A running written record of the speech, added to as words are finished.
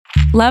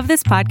Love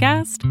this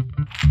podcast?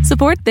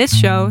 Support this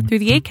show through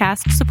the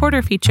Acast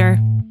supporter feature.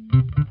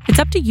 It's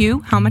up to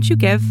you how much you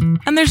give,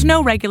 and there's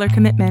no regular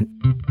commitment.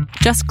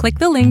 Just click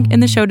the link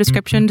in the show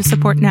description to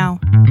support now.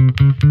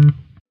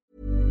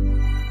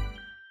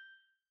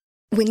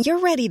 When you're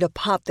ready to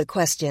pop the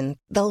question,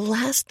 the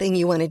last thing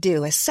you want to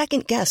do is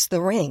second-guess the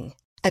ring.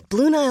 At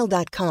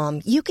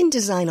BlueNile.com, you can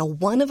design a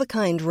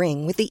one-of-a-kind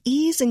ring with the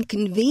ease and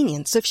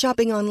convenience of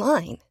shopping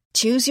online.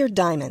 Choose your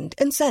diamond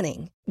and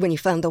setting. When you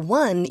find the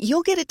one,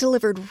 you'll get it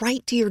delivered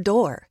right to your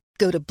door.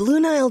 Go to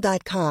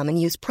BlueNile.com and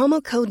use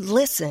promo code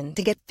LISTEN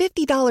to get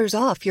 $50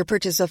 off your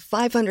purchase of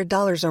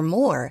 $500 or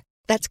more.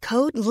 That's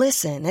code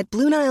LISTEN at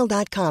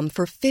BlueNile.com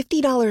for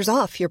 $50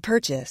 off your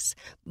purchase.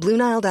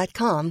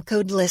 BlueNile.com,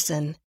 code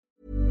LISTEN.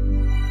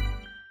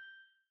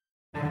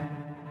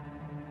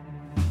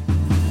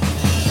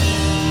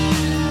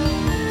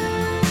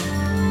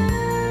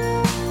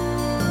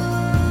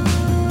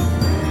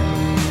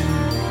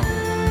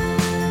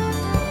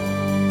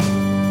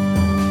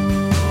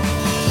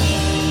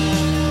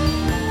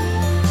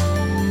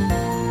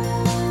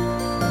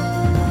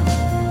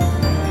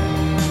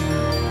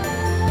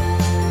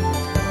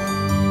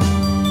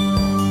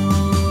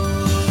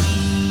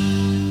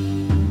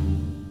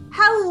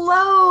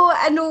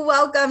 And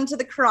welcome to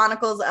the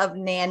Chronicles of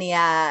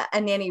Nania, a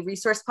nanny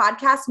resource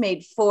podcast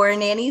made for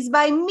nannies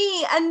by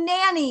me, a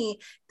nanny.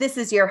 This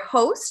is your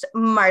host,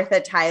 Martha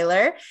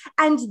Tyler.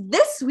 And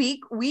this week,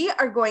 we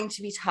are going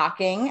to be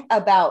talking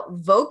about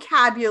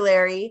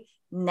vocabulary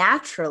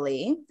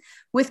naturally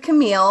with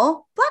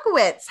Camille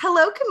Blackowitz.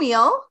 Hello,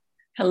 Camille.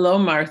 Hello,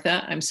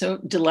 Martha. I'm so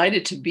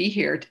delighted to be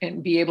here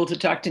and be able to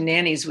talk to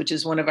nannies, which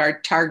is one of our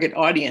target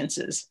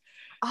audiences.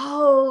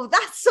 Oh,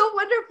 that's so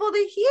wonderful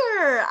to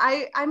hear.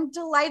 I'm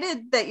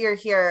delighted that you're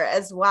here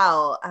as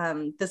well.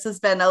 This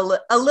has been a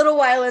little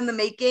while in the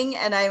making,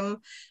 and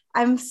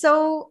I'm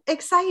so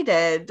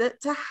excited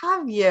to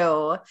have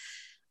you.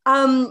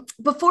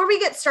 Before we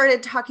get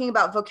started talking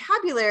about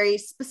vocabulary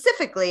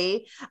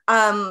specifically,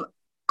 I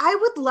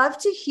would love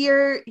to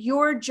hear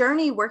your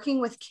journey working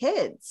with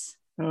kids.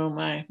 Oh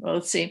my, well,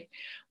 let's see.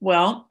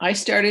 Well, I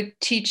started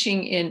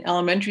teaching in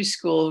elementary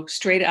school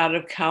straight out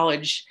of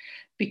college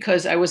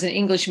because I was an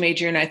English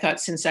major and I thought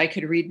since I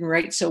could read and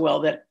write so well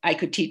that I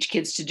could teach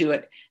kids to do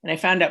it. And I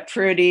found out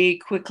pretty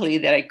quickly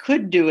that I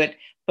could do it,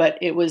 but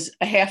it was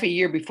a half a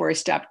year before I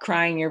stopped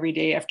crying every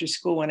day after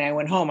school when I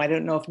went home. I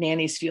don't know if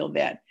nannies feel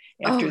that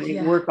after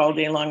they work all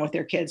day long with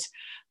their kids.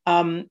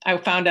 I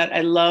found out I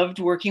loved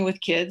working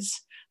with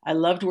kids. I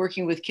loved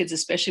working with kids,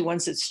 especially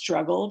ones that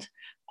struggled.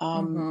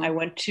 I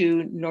went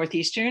to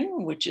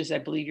Northeastern, which is, I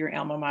believe, your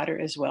alma mater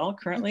as well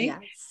currently,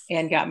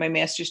 and got my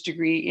master's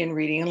degree in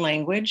reading and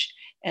language.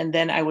 And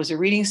then I was a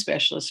reading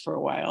specialist for a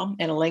while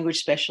and a language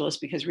specialist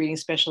because reading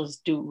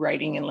specialists do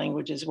writing and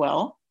language as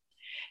well.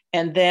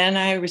 And then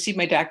I received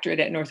my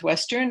doctorate at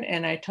Northwestern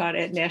and I taught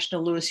at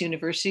National Louis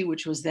University,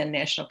 which was then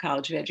National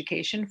College of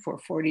Education, for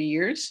 40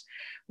 years,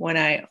 when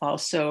I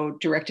also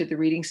directed the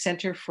Reading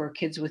Center for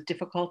Kids with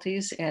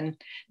Difficulties.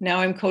 And now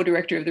I'm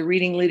co-director of the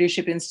Reading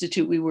Leadership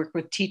Institute. We work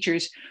with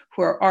teachers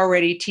who are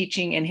already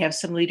teaching and have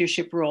some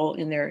leadership role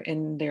in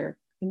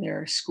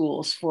their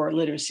schools for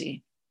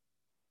literacy.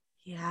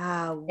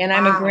 Yeah. Wow. And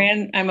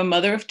I'm a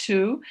mother of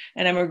two,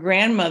 and I'm a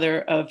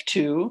grandmother of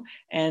two.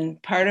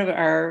 And part of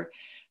our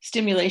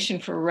stimulation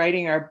for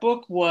writing our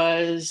book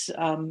was,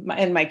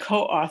 and my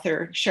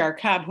co-author, Shar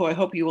Cobb, who I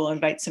hope you will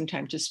invite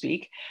sometime to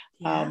speak.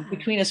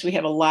 Between us, we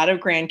have a lot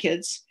of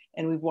grandkids,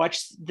 and we've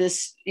watched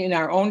this in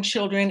our own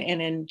children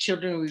and in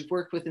children we've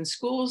worked with in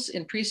schools,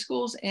 in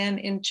preschools, and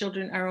in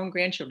children, our own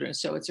grandchildren.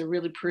 So it's a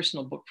really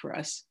personal book for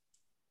us.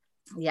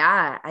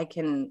 Yeah, I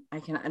can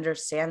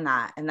understand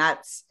that. And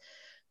that's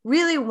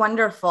really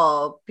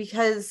wonderful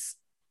because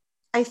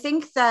I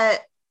think that,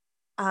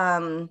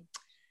 well,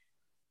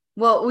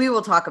 we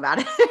will talk about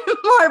it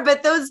more,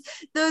 but those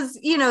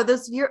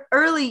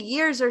early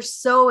years are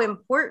so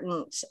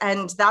important.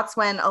 And that's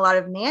when a lot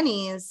of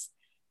nannies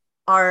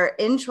are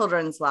in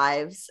children's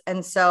lives.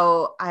 And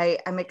so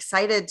I'm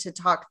excited to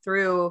talk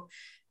through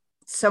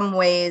some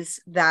ways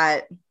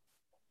that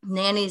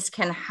nannies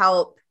can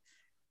help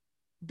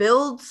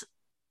build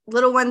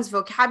little ones'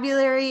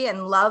 vocabulary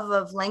and love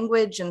of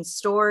language and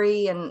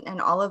story and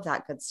all of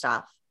that good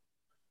stuff.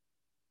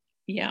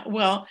 Yeah,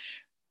 well,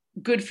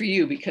 good for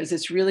you because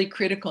it's really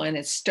critical. And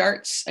it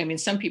starts, I mean,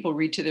 some people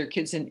read to their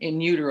kids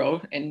in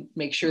utero and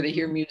make sure they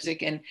hear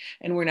music and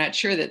we're not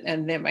sure that,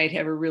 and that might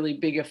have a really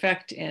big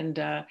effect. And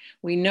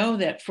we know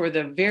that for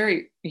the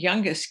very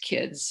youngest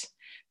kids,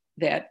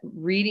 that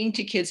reading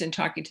to kids and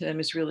talking to them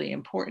is really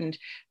important.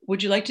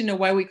 Would you like to know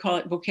why we call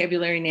it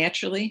vocabulary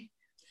naturally?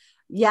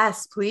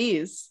 Yes,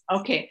 please.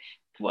 Okay.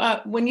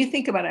 Well, when you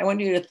think about it, I want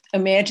you to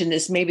imagine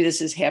this. Maybe this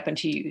has happened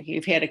to you.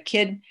 You've had a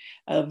kid,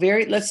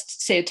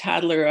 let's say a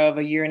toddler of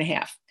a year and a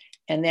half,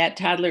 and that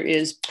toddler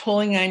is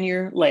pulling on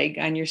your leg,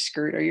 on your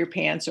skirt or your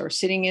pants, or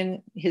sitting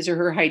in his or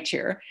her high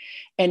chair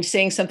and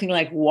saying something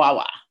like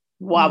 "wawa,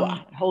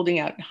 wawa," holding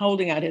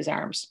out his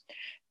arms.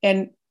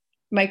 And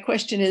my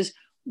question is,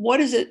 what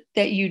is it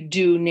that you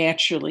do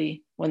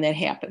naturally when that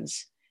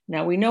happens?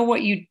 Now we know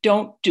what you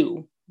don't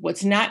do,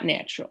 what's not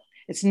natural.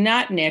 It's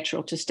not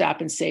natural to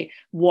stop and say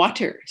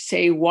water,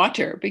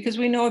 because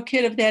we know a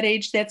kid of that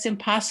age, that's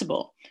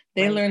impossible.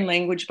 They learn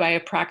language by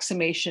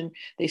approximation.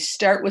 They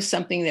start with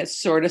something that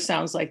sort of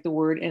sounds like the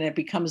word and it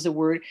becomes the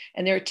word,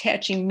 and they're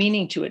attaching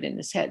meaning to it in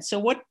his head. So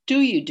what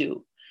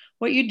do?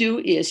 What you do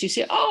is you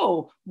say,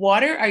 oh,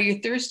 water, are you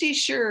thirsty?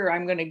 Sure,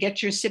 I'm going to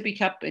get your sippy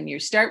cup. And you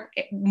start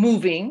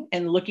moving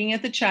and looking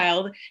at the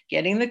child,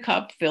 getting the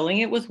cup, filling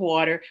it with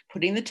water,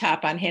 putting the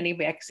top on, handing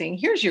back, saying,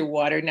 here's your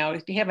water. Now,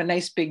 if you have a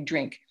nice big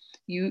drink,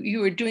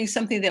 you are doing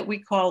something that we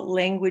call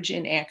language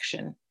in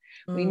action.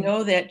 We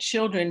know that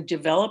children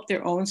develop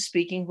their own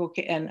speaking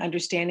and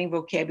understanding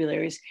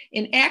vocabularies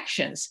in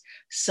actions,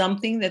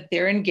 something that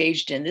they're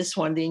engaged in. This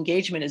one, the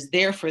engagement is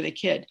there for the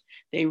kid.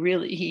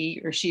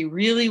 He or she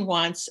really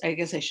wants, I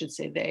guess I should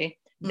say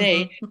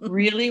they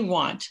really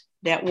want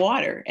that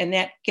water, and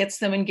that gets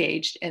them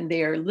engaged, and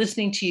they are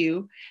listening to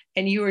you,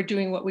 and you are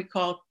doing what we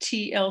call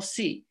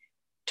TLC,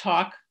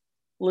 talk,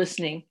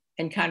 listening,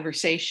 and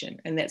conversation.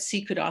 And that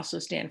C could also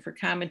stand for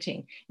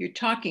commenting. You're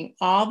talking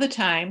all the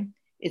time.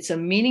 It's a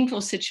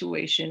meaningful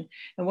situation.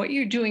 And what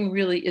you're doing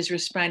really is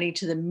responding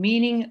to the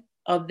meaning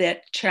of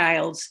that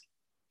child's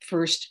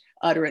first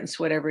utterance,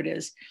 whatever it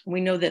is. And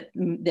we know that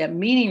that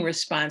meaning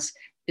response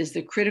is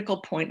the critical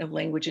point of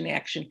language in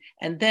action.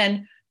 And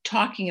then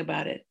talking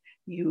about it.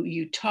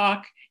 You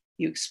talk,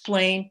 you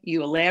explain,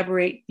 you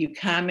elaborate, you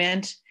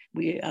comment.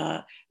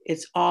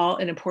 It's all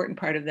an important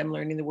part of them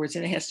learning the words,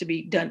 and it has to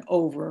be done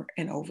over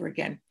and over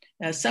again.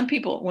 Some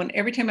people,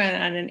 every time I'm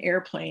on an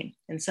airplane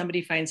and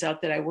somebody finds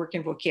out that I work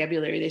in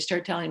vocabulary, they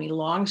start telling me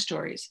long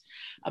stories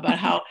about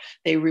how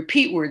they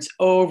repeat words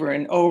over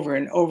and over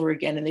and over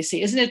again. And they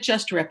say, isn't it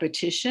just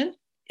repetition?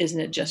 Isn't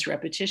it just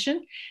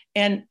repetition?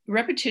 And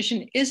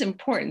repetition is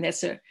important.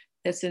 That's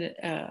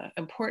an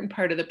important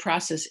part of the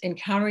process,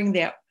 encountering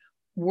that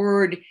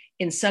word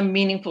in some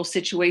meaningful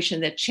situation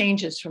that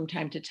changes from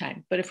time to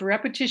time. But if a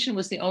repetition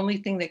was the only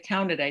thing that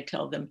counted, I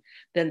tell them,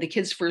 then the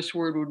kid's first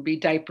word would be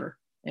diaper.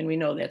 And we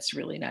know that's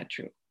really not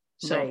true.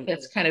 So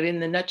that's kind of in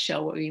the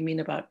nutshell what we mean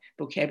about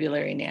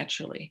vocabulary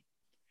naturally.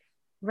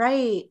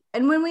 Right.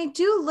 And when we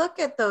do look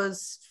at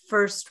those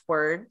first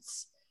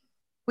words,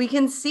 we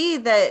can see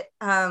that,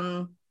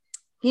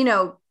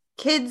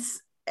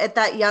 kids at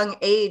that young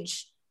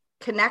age,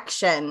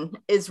 connection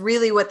is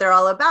really what they're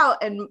all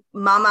about. And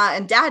mama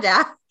and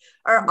dada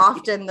are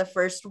often the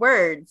first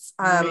words.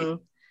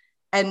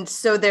 And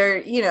so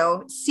they're,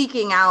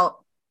 seeking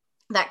out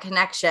that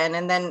connection.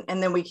 And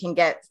then we can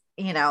get,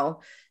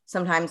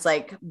 sometimes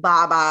like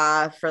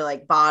baba for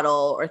like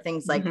bottle or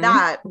things like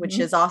that, which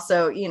is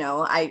also,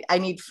 I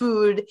need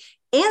food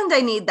and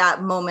I need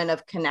that moment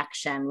of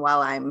connection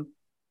while I'm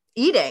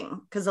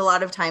eating. Because a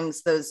lot of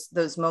times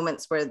those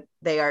moments where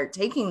they are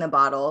taking the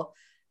bottle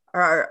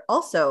are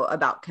also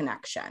about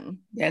connection.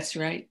 That's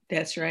right.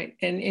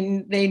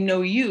 And they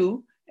know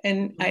you.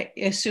 And I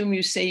assume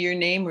you say your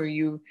name, or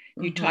you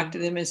talk to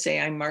them and say,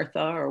 I'm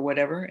Martha or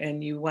whatever.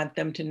 And you want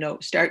them to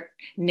start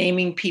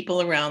naming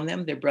people around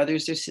them, their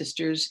brothers, their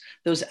sisters,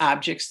 those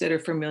objects that are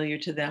familiar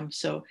to them.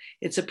 So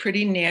it's a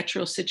pretty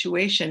natural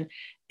situation.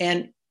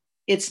 And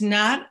it's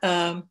not,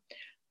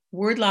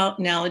 word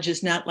knowledge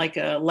is not like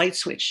a light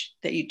switch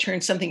that you turn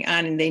something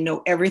on and they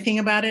know everything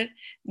about it.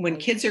 When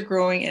kids are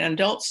growing, and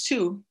adults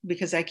too,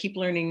 because I keep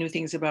learning new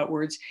things about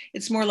words,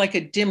 it's more like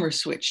a dimmer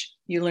switch.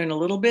 You learn a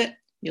little bit,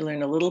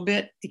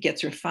 it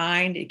gets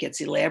refined, it gets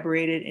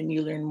elaborated, and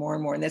you learn more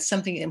and more. And that's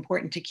something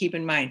important to keep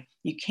in mind.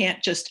 You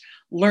can't just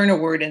learn a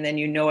word and then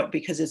you know it,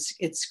 because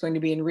it's going to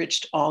be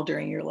enriched all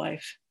during your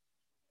life.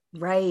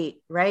 Right.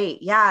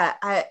 Yeah.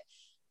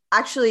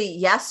 Actually,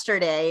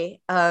 yesterday,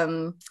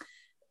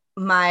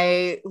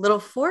 my little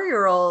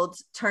 4-year-old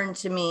turned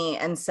to me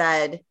and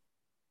said,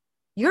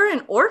 "You're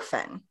an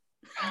orphan."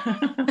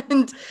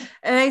 and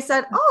I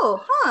said,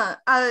 "Oh, huh.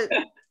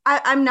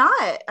 I'm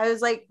not." I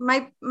was like,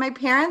 my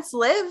parents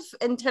live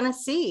in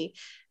Tennessee.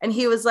 And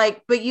he was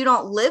like, "But you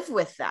don't live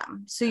with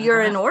them. So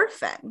you're an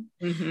orphan."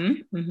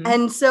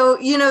 And so,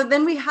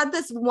 then we had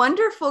this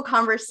wonderful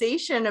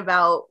conversation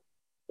about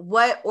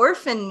what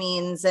orphan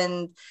means.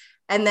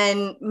 And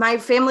then my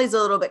family's a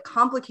little bit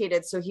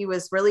complicated. So he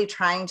was really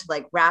trying to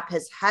like wrap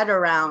his head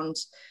around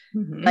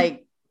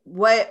like,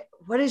 what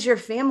does your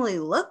family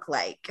look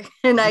like?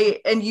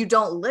 And you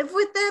don't live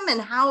with them. And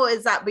how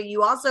is that? But you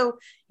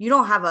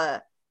don't have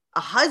a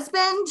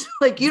husband,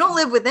 like you don't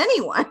live with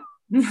anyone.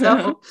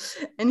 So,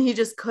 and he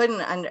just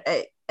couldn't.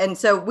 And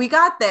so we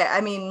got there. I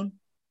mean,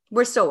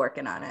 we're still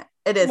working on it.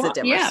 It is a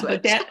dimmer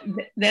switch. But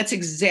that's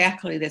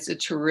a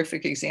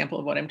terrific example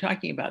of what I'm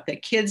talking about.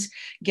 That kids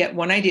get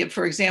one idea.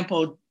 For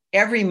example,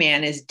 every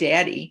man is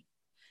daddy.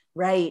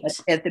 Right.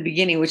 At the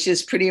beginning, which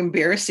is pretty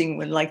embarrassing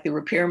when like the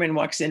repairman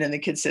walks in and the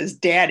kid says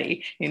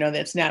daddy,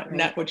 that's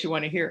not what you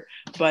want to hear.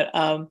 But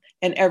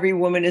and every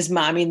woman is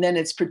mommy, and then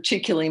it's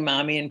particularly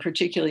mommy and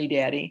particularly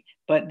daddy.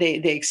 But they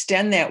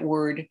extend that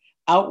word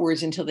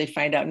outwards until they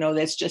find out, no,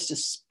 that's just a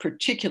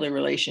particular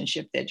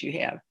relationship that you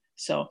have.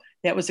 So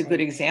that was a good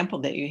example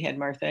that you had,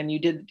 Martha, and you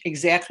did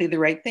exactly the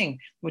right thing,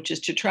 which is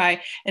to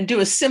try and do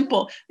a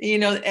simple,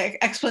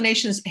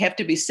 explanations have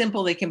to be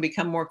simple. They can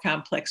become more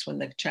complex when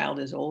the child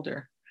is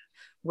older.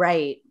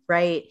 Right.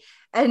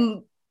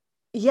 And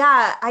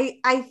yeah,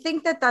 I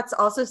think that that's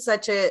also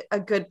such a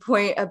good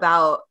point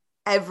about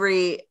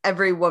every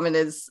woman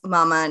is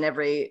mama and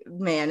every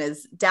man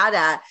is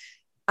dada,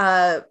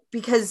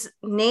 because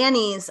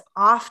nannies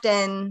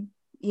often,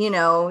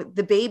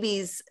 the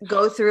babies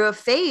go through a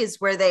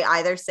phase where they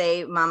either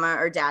say mama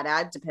or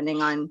dada,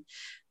 depending on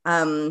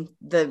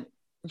the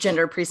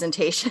gender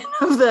presentation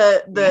of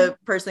the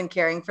person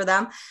caring for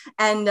them.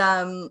 And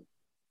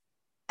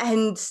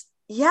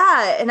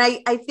yeah, and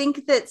I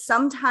think that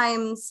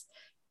sometimes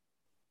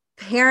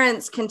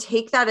parents can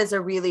take that as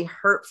a really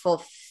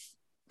hurtful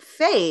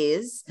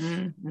phase.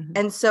 Mm-hmm.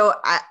 And so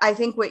I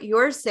think what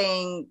you're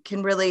saying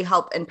can really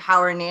help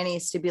empower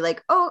nannies to be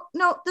like, oh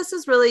no, this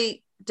is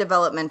really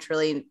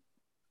developmentally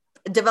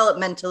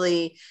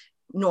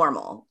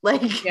normal.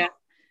 Like,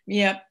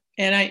 yeah.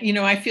 And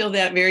I feel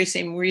that very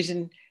same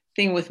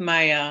thing with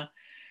my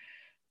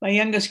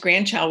youngest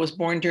grandchild was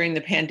born during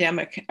the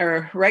pandemic,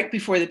 or right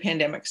before the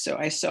pandemic. So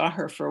I saw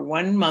her for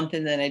 1 month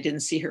and then I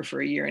didn't see her for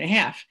 1.5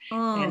 years.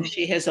 And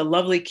she has a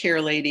lovely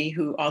care lady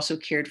who also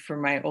cared for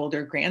my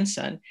older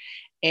grandson.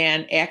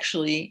 And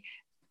actually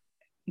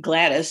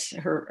Gladys,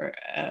 her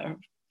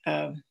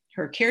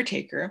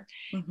caretaker,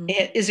 mm-hmm.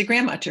 is a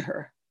grandma to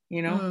her,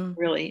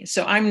 really.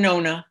 So I'm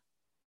Nona.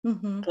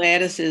 Mm-hmm.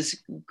 Gladys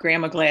is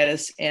Grandma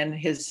Gladys, and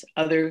his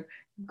other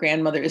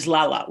grandmother is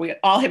Lala. We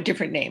all have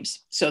different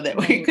names so that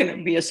we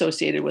couldn't be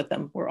associated with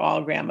them. We're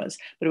all grandmas,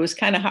 but it was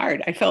kind of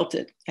hard. I felt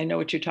it. I know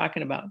what you're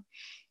talking about.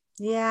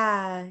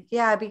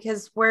 Yeah,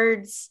 because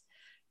words,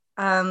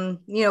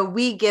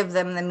 we give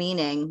them the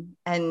meaning,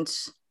 and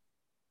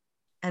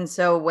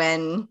so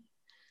when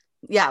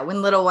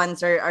little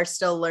ones are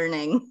still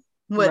learning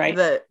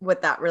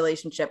what that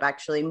relationship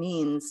actually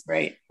means.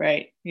 Right.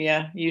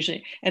 Yeah,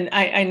 usually. And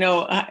I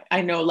know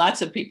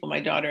lots of people, my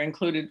daughter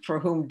included, for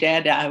whom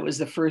dada was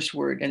the first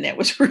word. And that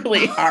was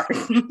really hard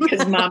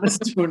because mama's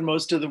doing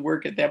most of the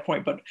work at that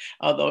point, but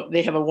although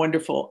they have a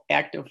wonderful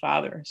active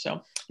father.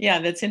 So yeah,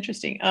 that's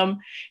interesting.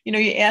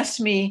 You asked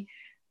me,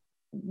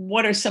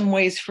 what are some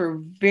ways for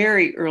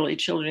very early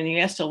children? You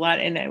asked a lot,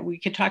 and we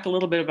could talk a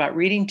little bit about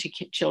reading to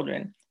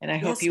children. And I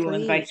hope you will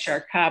invite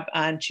Char Cobb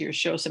onto your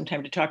show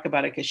sometime to talk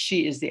about it, because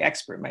she is the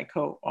expert, my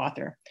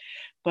co-author.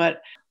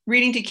 But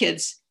reading to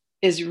kids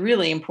is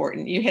really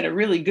important. You had a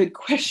really good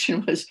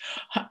question, was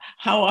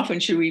how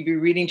often should we be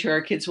reading to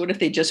our kids? What if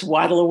they just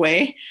waddle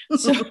away?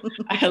 So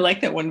I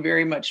like that one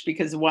very much,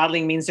 because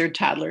waddling means they're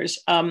toddlers.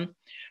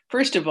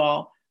 First of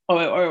all,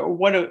 or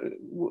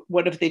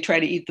what if they try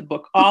to eat the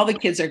book? All the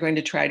kids are going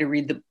to try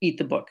to eat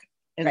the book.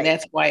 And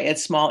that's why at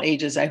small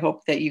ages, I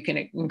hope that you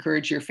can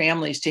encourage your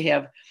families to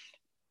have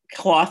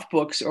cloth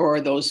books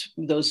or those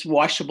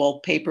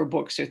washable paper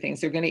books or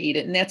things. They're going to eat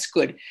it. And that's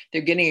good.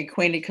 They're getting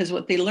acquainted, because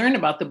what they learn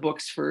about the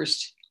books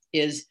first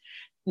is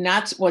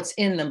not what's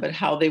in them, but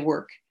how they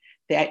work.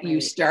 That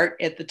you start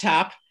at the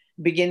top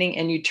beginning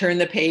and you turn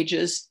the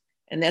pages.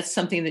 And that's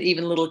something that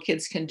even little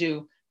kids can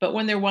do. But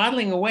when they're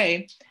waddling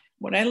away,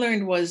 what I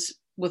learned was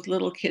with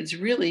little kids,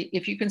 really,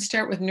 if you can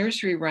start with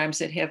nursery rhymes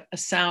that have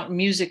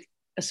music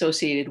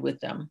associated with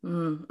them,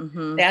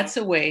 mm-hmm. that's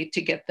a way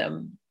to get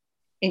them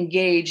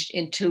engaged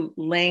into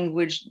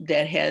language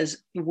that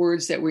has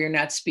words that we are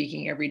not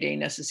speaking every day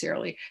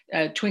necessarily.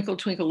 Twinkle,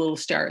 Twinkle, Little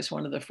Star is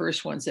one of the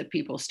first ones that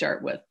people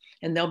start with.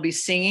 And they'll be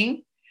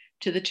singing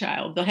to the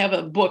child. They'll have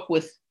a book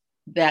with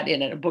that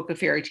in it, a book of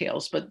fairy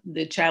tales, but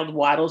the child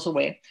waddles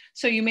away.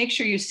 So you make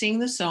sure you sing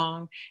the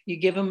song, you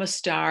give them a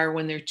star.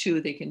 When they're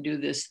 2, they can do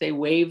this. They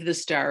wave the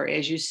star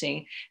as you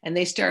sing, and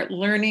they start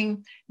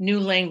learning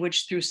new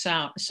language through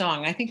song.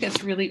 I think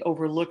that's really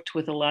overlooked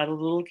with a lot of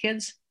little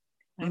kids.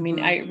 I mean,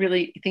 I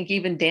really think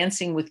even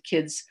dancing with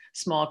kids,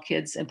 small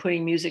kids, and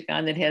putting music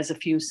on that has a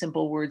few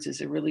simple words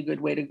is a really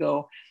good way to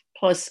go.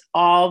 Plus,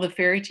 all the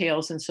fairy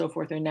tales and so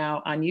forth are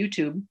now on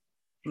YouTube.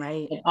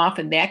 Right. And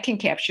often that can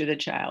capture the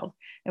child.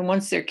 And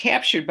once they're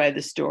captured by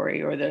the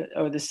story or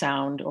the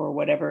sound or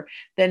whatever,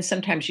 then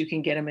sometimes you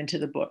can get them into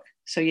the book.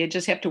 So you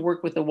just have to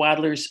work with the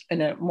waddlers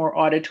in a more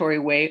auditory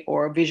way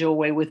or a visual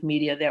way with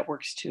media. That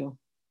works too.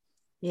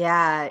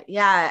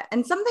 Yeah.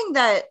 And something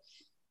that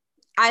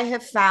I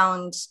have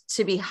found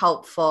to be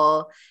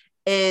helpful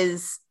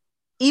is,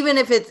 even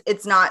if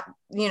it's not,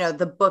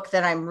 the book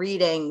that I'm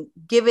reading,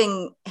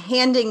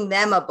 handing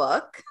them a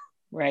book.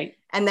 Right.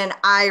 And then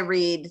I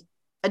read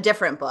a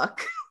different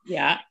book.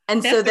 Yeah.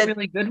 And that's a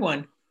really good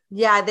one.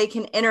 Yeah. They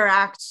can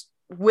interact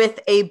with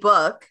a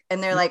book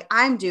and they're like,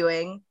 I'm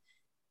doing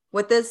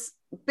what this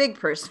big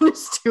person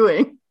is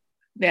doing.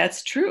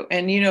 That's true.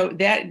 And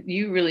that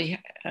you really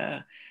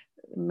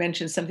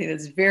mentioned something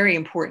that's very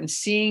important.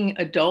 Seeing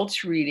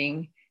adults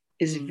reading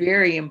is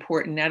very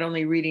important, not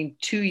only reading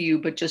to you,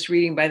 but just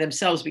reading by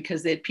themselves,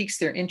 because it piques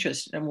their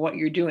interest in what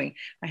you're doing.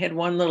 I had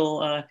one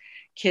little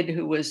kid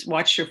who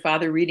watched her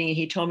father reading, and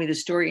he told me the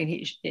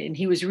story, and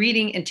he was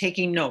reading and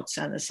taking notes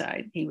on the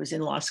side. He was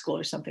in law school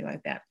or something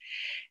like that.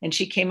 And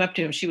she came up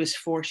to him, she was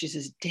 4. She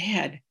says,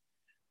 "Dad,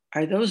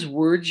 are those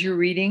words you're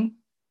reading?"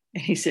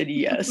 And he said,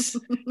 "Yes."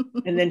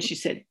 And then she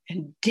said,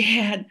 "And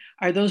Dad,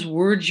 are those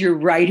words you're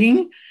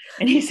writing?"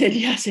 And he said,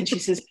 "Yes." And she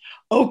says,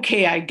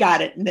 "Okay, I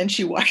got it." And then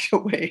she walked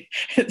away.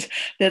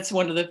 That's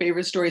one of the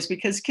favorite stories,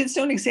 because kids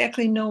don't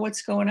exactly know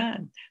what's going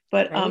on.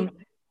 But Right.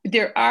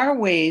 There are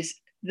ways.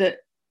 The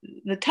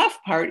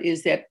tough part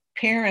is that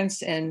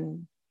parents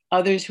and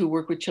others who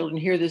work with children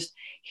hear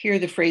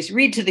the phrase,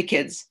 "read to the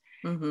kids."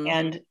 Mm-hmm.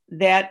 And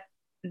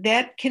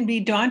that can be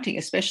daunting,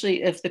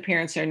 especially if the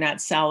parents are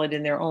not solid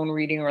in their own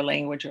reading or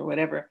language or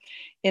whatever.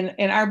 In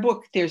our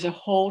book, there's a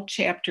whole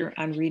chapter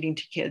on reading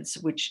to kids,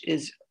 which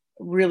is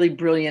really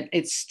brilliant.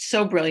 It's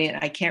so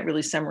brilliant, I can't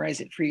really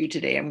summarize it for you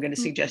today. I'm going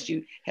to suggest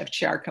you have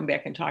Char come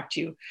back and talk to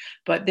you.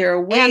 But there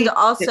are ways. And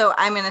also,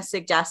 I'm going to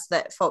suggest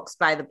that folks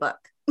buy the book.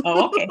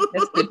 Oh, okay.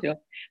 That's good too.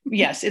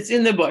 Yes, it's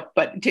in the book.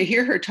 But to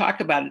hear her talk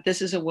about it,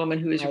 this is a woman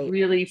who is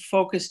really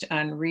focused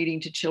on reading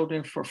to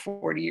children for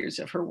 40 years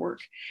of her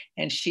work.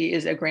 And she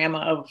is a grandma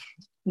of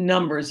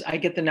numbers. I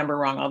get the number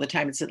wrong all the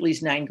time. It's at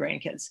least 9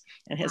 grandkids,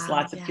 and has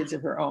lots of kids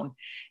of her own.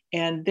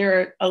 And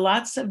there are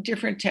lots of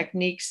different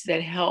techniques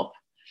that help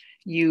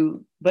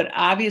you, but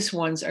obvious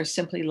ones are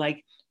simply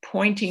like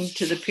pointing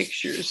to the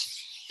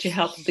pictures to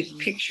help the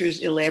pictures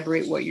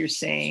elaborate what you're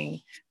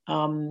saying.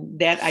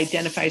 That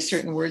identifies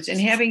certain words, and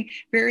having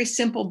very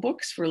simple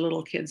books for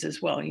little kids as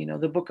well. You know,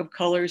 the book of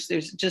colors,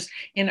 there's just,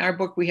 in our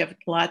book, we have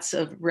lots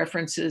of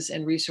references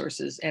and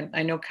resources. And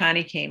I know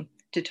Connie came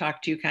to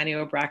talk to you, Connie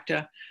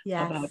Obrakta,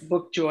 about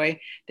Book Joy.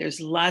 There's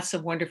lots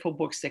of wonderful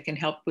books that can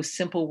help with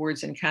simple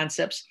words and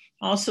concepts.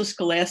 Also,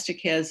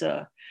 Scholastic has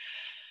a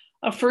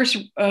first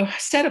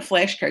set of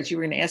flashcards. You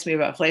were going to ask me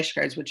about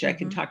flashcards, which I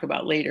can talk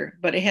about later,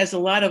 but it has a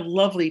lot of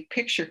lovely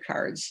picture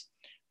cards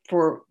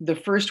for the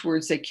first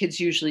words that kids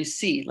usually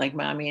see, like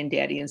mommy and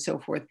daddy and so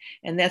forth.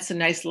 And that's a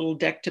nice little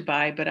deck to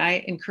buy. But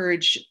I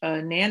encourage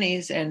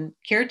nannies and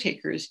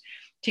caretakers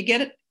to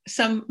get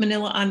some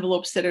manila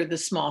envelopes that are the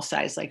small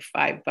size, like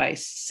 5 by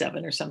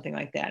 7 or something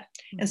like that,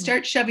 and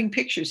start shoving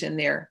pictures in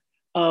there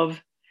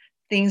of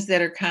things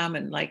that are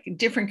common, like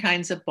different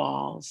kinds of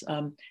balls,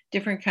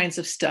 different kinds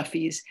of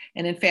stuffies.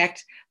 And in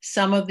fact,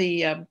 some of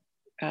the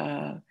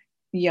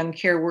young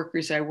care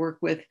workers I work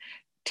with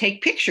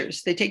take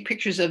pictures. They take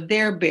pictures of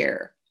their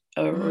bear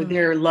or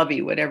their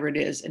lovey, whatever it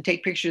is, and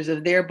take pictures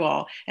of their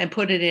ball and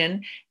put it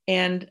in.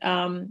 And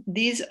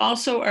these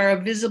also are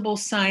a visible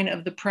sign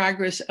of the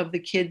progress of the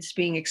kids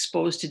being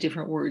exposed to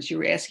different words. You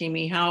were asking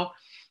me how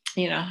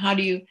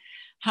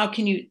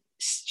can you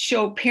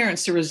show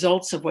parents the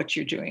results of what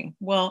you're doing?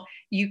 Well,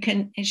 you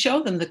can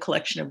show them the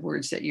collection of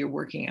words that you're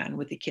working on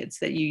with the kids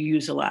that you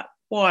use a lot: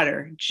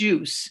 water,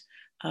 juice,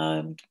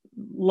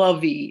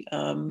 lovey,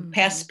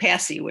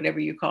 passy, whatever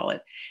you call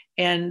it.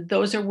 And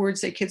those are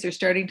words that kids are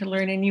starting to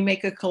learn, and you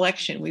make a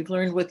collection. We've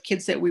learned with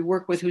kids that we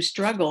work with who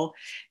struggle,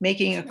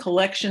 making a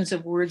collections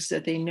of words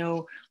that they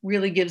know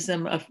really gives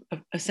them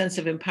a sense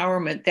of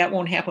empowerment. That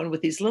won't happen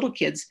with these little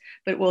kids,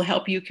 but it will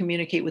help you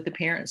communicate with the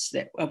parents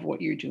of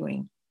what you're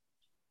doing.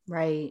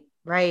 Right.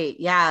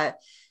 Yeah.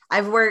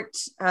 I've worked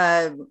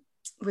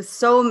with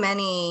so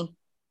many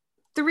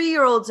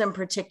 3-year-olds in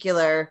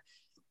particular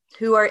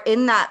who are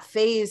in that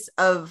phase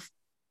of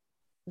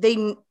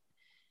they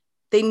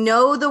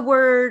know the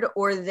word,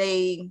 or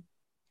they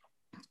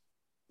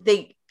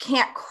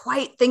can't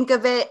quite think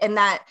of it. And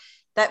that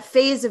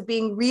phase of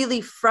being really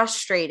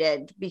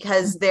frustrated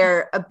because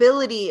their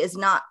ability is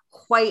not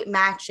quite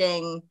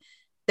matching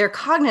their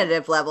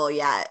cognitive level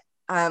yet.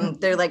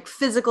 Their like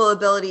physical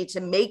ability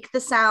to make the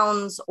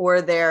sounds,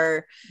 or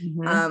their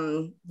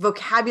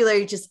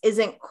vocabulary just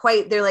isn't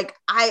quite, they're like,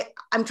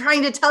 I'm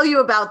trying to tell you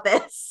about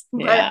this,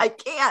 but I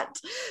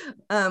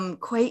can't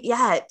quite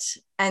yet.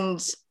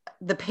 And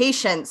the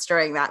patience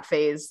during that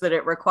phase that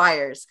it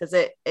requires, because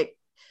it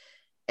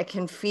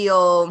can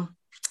feel,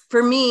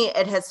 for me,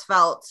 it has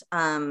felt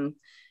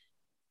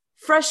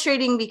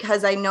frustrating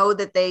because I know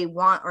that they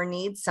want or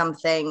need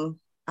something.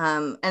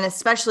 And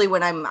especially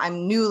when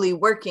I'm newly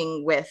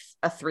working with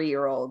a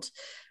 3-year-old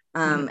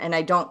and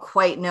I don't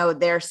quite know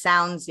their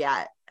sounds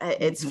yet.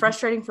 It's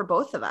frustrating for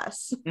both of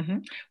us.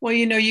 Well,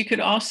 you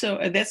could also,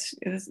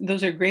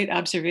 those are great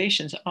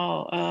observations.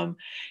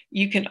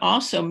 You can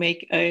also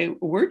make a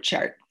word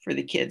chart for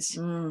the kids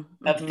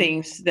of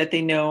things that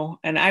they know.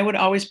 And I would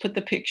always put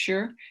the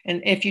picture,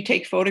 and if you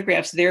take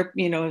photographs,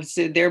 it's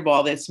their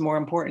ball that's more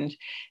important.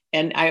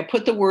 And I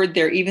put the word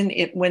there, even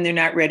when they're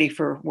not ready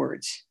for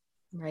words.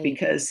 Right.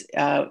 Because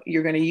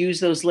you're going to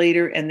use those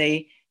later, and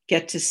they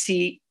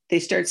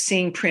start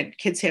seeing print.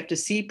 Kids have to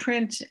see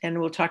print, and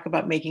we'll talk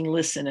about making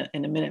lists in a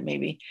minute,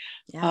 maybe.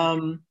 Yeah.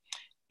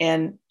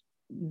 And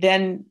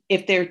then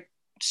if they're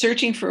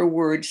searching for a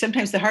word.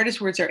 Sometimes the hardest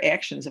words are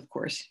actions, of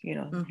course,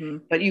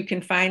 but you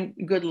can find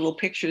good little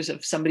pictures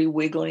of somebody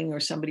wiggling or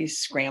somebody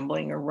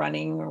scrambling or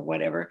running or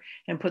whatever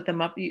and put them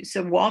up.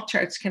 So wall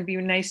charts can be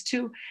nice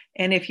too.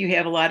 And if you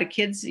have a lot of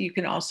kids, you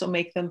can also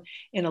make them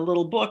in a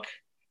little book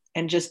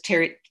and just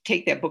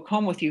take that book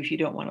home with you if you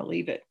don't want to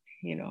leave it,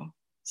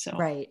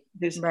 So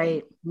there's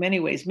many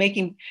ways.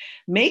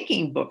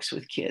 Making books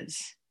with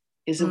kids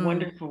is a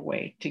wonderful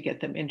way to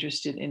get them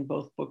interested in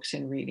both books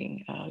and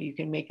reading. You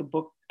can make a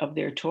book of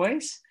their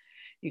toys.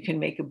 You can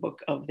make a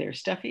book of their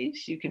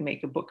stuffies. You can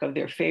make a book of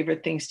their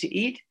favorite things to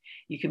eat.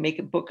 You can make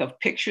a book of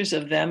pictures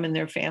of them and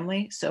their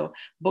family. So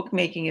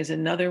bookmaking is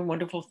another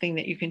wonderful thing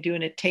that you can do,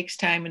 and it takes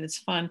time and it's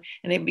fun,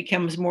 and it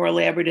becomes more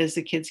elaborate as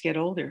the kids get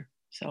older.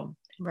 So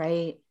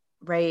Right.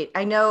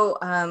 I know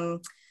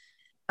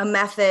a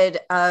method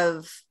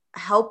of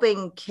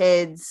helping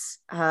kids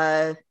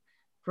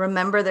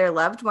remember their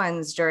loved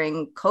ones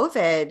during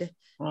COVID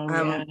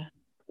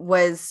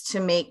was to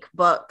make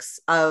books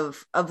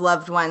of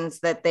loved ones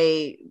that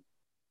they,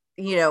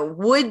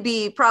 would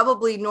be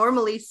probably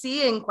normally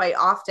seeing quite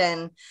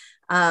often,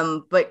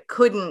 but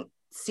couldn't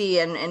see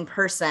in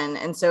person.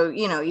 And so,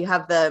 you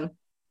have the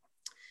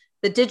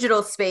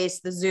digital space,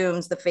 the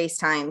Zooms, the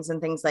FaceTimes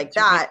and things like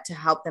that to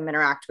help them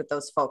interact with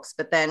those folks,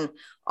 but then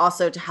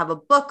also to have a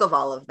book of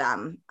all of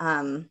them.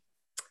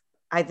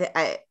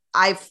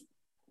 I've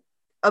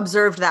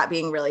observed that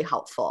being really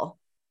helpful.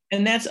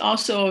 And that's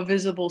also a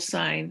visible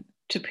sign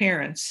to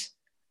parents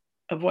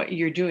of what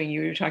you're doing.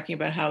 You were talking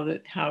about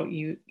how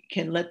you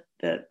can let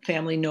the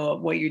family know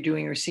what you're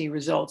doing or see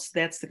results.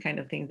 That's the kind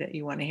of thing that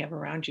you want to have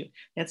around you.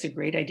 That's a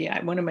great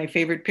idea. One of my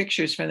favorite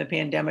pictures from the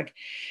pandemic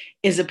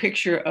is a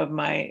picture of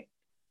my,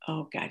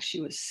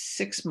 she was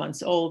 6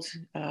 months old,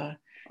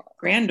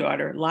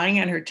 granddaughter lying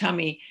on her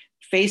tummy,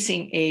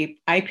 facing a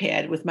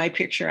iPad with my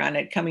picture on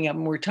it coming up,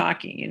 and we're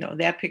talking.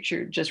 That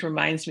picture just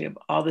reminds me of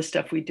all the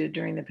stuff we did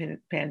during the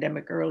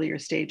pandemic earlier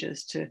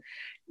stages to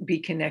be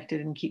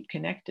connected and keep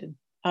connected.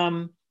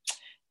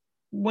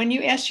 When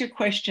you asked your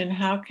question,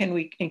 how can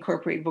we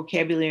incorporate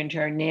vocabulary into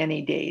our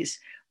nanny days?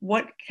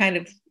 What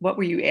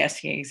were you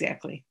asking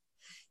exactly?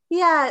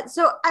 Yeah,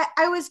 so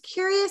I was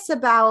curious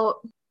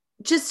about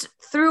just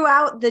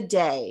throughout the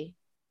day,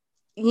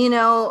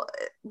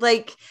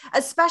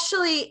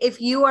 especially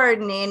if you are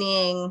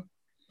nannying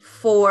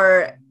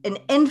for an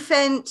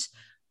infant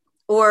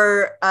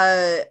or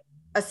a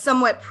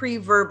somewhat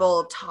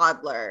pre-verbal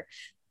toddler.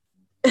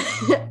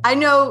 I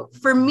know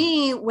for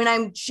me, when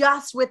I'm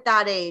just with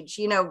that age,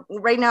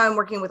 right now I'm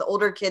working with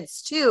older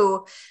kids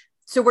too.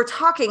 So we're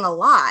talking a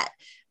lot,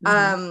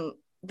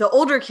 the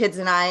older kids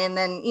and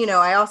then,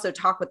 I also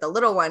talk with the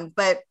little one,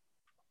 but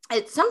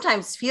it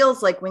sometimes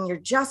feels like when you're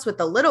just with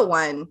the little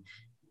one,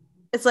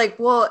 it's like,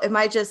 well, am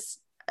I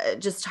just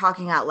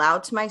talking out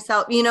loud to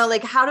myself?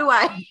 How do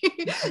I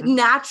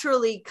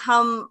naturally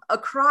come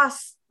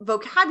across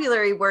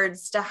vocabulary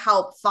words to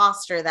help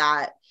foster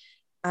that?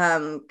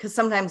 Because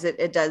sometimes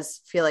it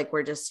does feel like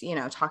we're just,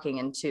 talking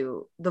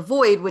into the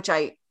void, which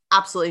I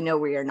absolutely know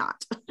we are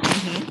not.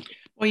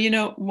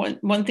 Well,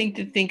 one thing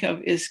to think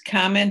of is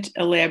comment,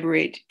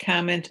 elaborate.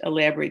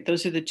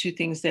 Those are the two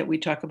things that we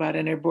talk about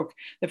in our book.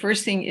 The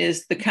first thing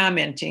is the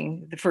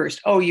commenting,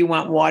 you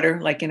want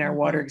water, like in our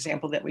water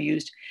example that we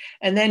used.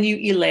 And then you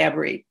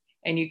elaborate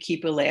and you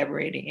keep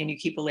elaborating and you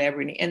keep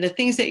elaborating. And the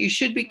things that you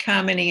should be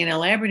commenting and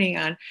elaborating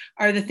on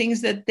are the things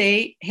that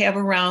they have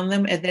around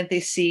them and that they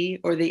see,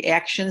 or the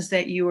actions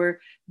that you are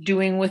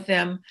doing with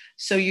them.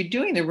 So you're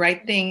doing the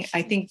right thing.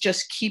 I think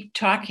just keep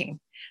talking.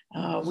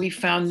 We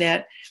found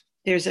that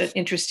there's an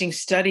interesting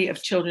study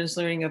of children's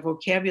learning of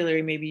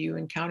vocabulary. Maybe you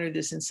encountered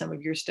this in some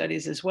of your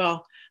studies as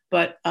well,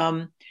 but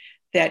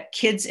that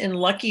kids in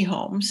lucky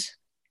homes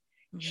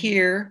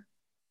hear,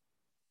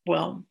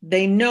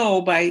 they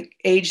know by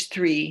age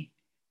 3,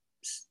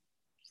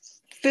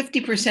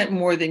 50%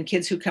 more than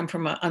kids who come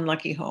from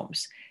unlucky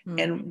homes.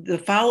 And the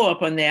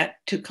follow-up on that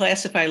to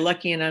classify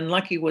lucky and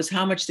unlucky was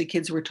how much the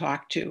kids were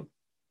talked to.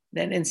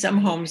 Then in some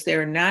homes,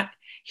 they're not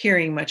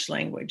hearing much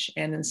language.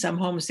 And in some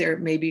homes there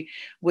maybe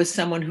was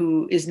someone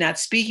who is not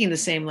speaking the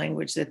same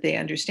language that they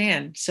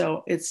understand.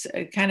 So it's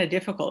kind of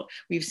difficult.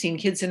 We've seen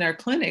kids in our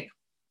clinic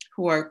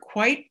who are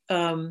quite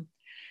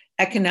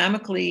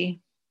economically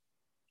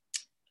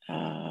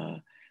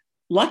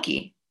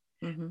lucky,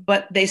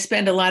 but they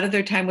spend a lot of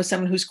their time with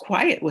someone who's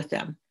quiet with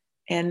them.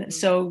 And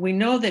so we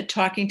know that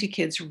talking to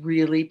kids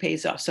really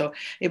pays off. So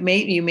you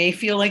may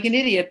feel like an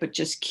idiot, but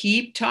just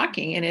keep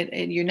talking,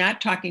 and you're not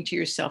talking to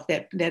yourself.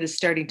 That is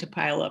starting to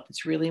pile up.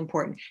 It's really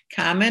important.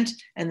 Comment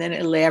and then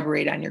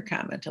elaborate on your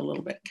comment a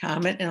little bit.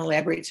 Comment and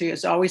elaborate. So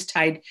it's always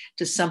tied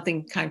to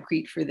something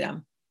concrete for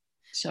them.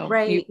 So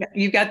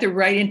you've got the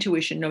right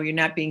intuition. No, you're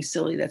not being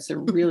silly. That's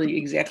really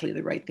exactly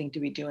the right thing to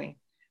be doing.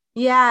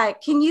 Yeah.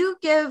 Can you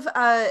give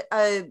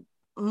a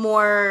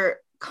more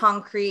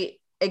concrete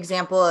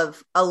example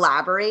of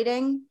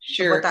elaborating?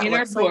 Sure. In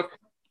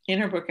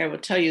our book, I will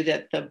tell you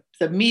that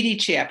the meaty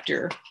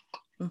chapter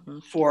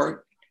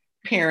for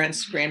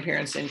parents,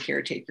 grandparents, and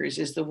caretakers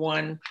is the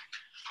one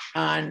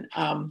on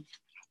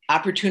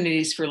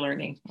opportunities for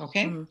learning.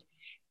 Okay. Mm-hmm.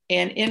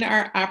 And in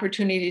our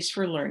opportunities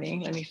for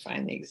learning, let me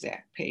find the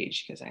exact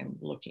page because I'm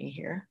looking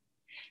here.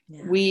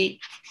 Yeah. We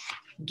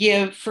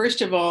give,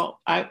 first of all,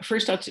 I'll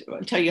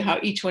tell you how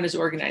each one is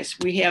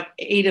organized. We have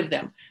 8 of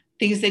them.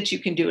 Things that you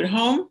can do at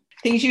home,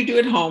 things you do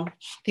at home,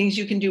 things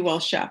you can do while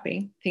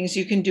shopping, things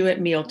you can do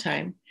at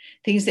mealtime,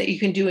 things that you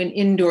can do in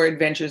indoor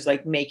adventures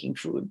like making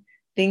food,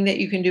 thing that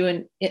you can do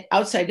in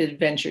outside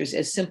adventures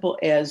as simple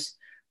as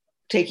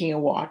taking a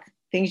walk,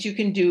 things you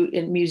can do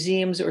in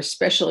museums or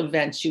special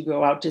events. You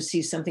go out to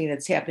see something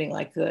that's happening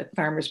like the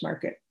farmer's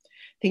market,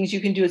 things you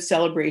can do at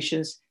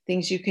celebrations,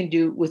 things you can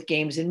do with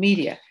games and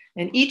media.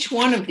 And each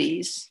one of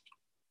these,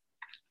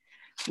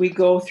 we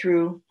go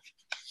through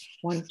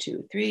 1,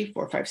 2, 3,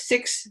 4, 5,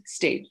 6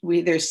 stages.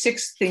 There's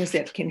 6 things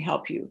that can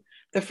help you.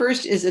 The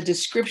first is a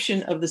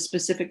description of the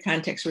specific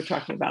context we're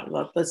talking about.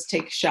 Let's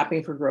take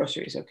shopping for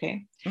groceries,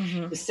 okay?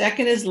 Mm-hmm. The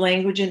second is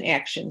language and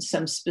action,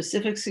 some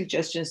specific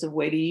suggestions of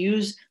way to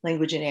use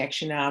language and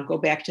action. I'll go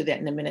back to that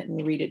in a minute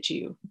and read it to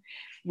you.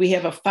 We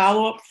have a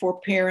follow-up for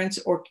parents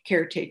or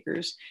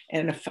caretakers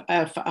and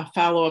a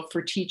follow-up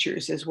for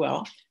teachers as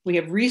well. We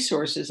have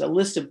resources, a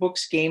list of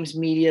books, games,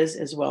 medias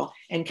as well,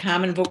 and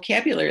common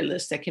vocabulary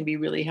lists that can be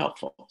really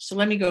helpful. So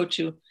let me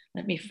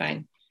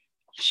find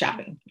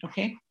shopping,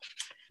 okay?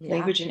 Yeah.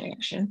 Language and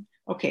action.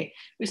 Okay,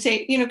 we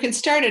say, can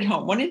start at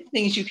home. One of the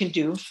things you can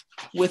do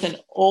with an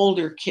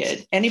older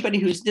kid,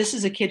 this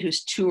is a kid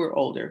who's 2 or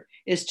older,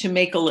 is to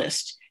make a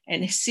list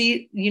and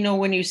see,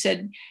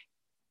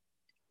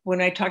 when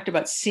I talked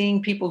about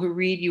seeing people who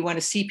read, you want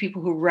to see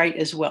people who write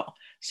as well.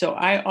 So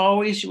I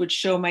always would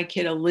show my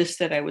kid a list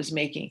that I was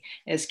making.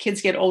 As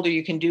kids get older,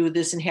 you can do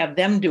this and have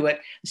them do it.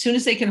 As soon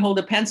as they can hold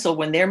a pencil,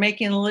 when they're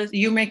making a list,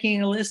 you're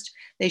making a list,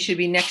 they should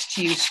be next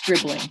to you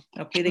scribbling.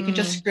 Okay, they can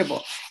just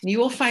scribble. And you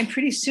will find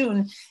pretty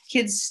soon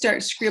kids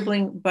start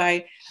scribbling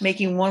by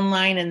making one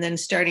line and then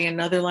starting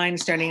another line,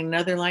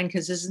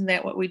 because isn't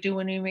that what we do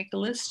when we make a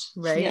list?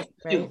 Right. Yeah,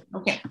 right.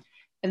 Okay.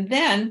 And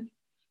then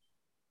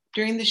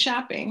during the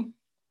shopping,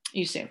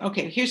 you say,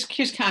 okay,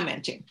 here's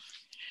commenting.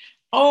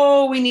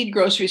 Oh, we need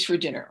groceries for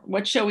dinner.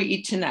 What shall we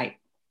eat tonight?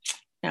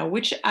 Now,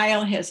 which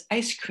aisle has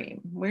ice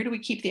cream? Where do we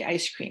keep the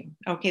ice cream?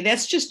 Okay,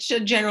 that's just a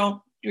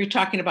general, you're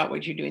talking about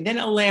what you're doing. Then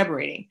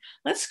elaborating.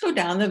 Let's go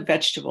down the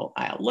vegetable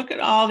aisle. Look at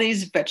all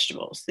these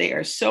vegetables. They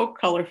are so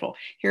colorful.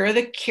 Here are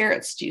the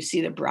carrots. Do you see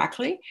the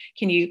broccoli?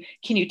 Can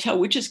you tell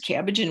which is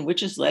cabbage and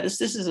which is lettuce?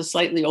 This is a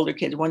slightly older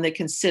kid, one that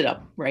can sit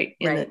up right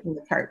in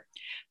the cart.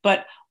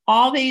 But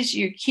all these,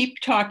 you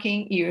keep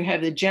talking, you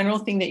have the general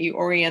thing that you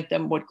orient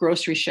them what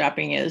grocery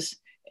shopping is.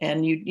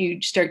 And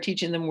you start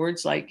teaching them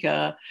words like,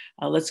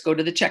 let's go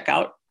to the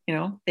checkout.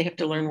 They have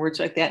to learn words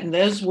like that. And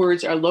those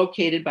words are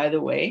located, by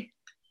the way,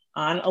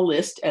 on a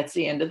list at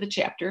the end of the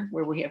chapter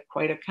where we have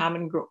quite a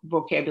common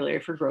vocabulary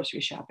for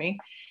grocery shopping.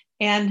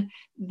 And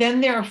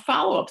then there are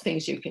follow-up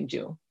things you can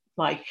do.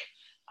 Like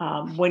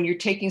when you're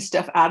taking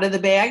stuff out of the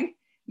bag,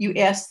 you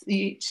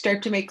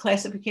start to make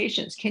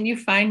classifications. Can you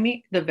find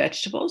me the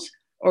vegetables?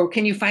 Or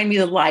can you find me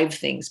the live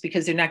things?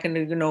 Because they're not going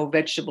to know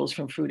vegetables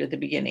from fruit at the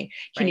beginning.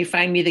 Can you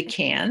find me the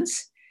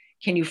cans?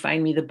 Can you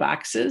find me the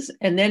boxes?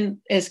 And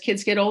then as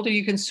kids get older,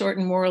 you can sort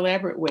in more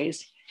elaborate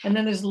ways. And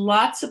then there's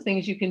lots of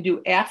things you can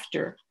do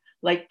after,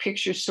 like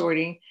picture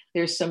sorting.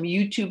 There's some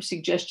YouTube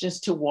suggestions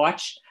to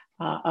watch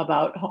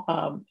about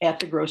at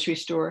the grocery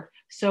store.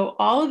 So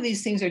all of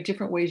these things are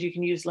different ways you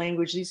can use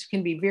language. These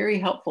can be very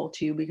helpful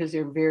to you because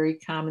they're very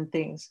common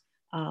things.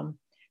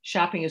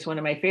 Shopping is one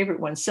of my favorite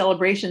ones.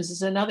 Celebrations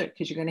is another,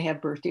 because you're going to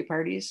have birthday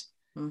parties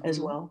as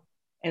well.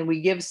 And we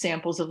give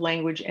samples of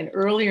language. And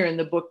earlier in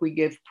the book, we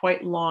give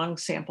quite long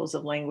samples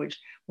of language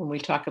when we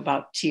talk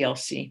about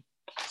TLC.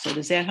 So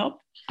does that help?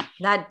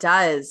 That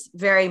does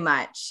very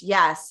much.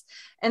 Yes.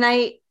 And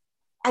I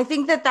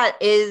think that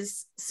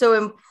is so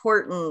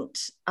important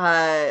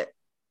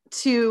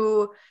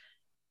to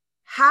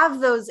have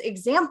those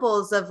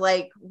examples of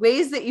like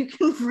ways that you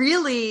can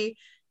really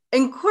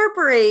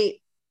incorporate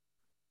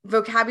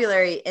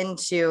vocabulary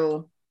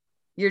into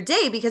your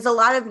day, because a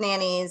lot of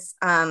nannies,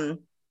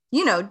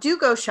 do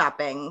go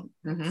shopping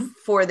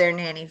for their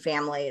nanny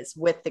families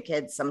with the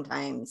kids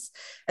sometimes,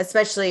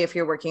 especially if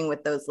you're working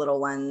with those little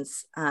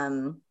ones,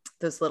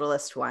 those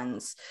littlest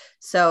ones.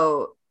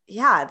 So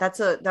yeah,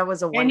 that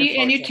was a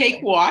wonderful. And you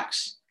take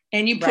walks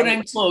and you put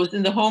on clothes.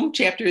 And the home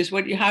chapter is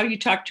how you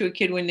talk to a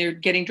kid when they're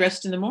getting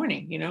dressed in the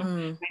morning.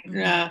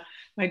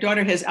 My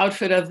daughter has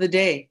outfit of the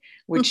day,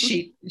 which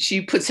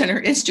she puts on her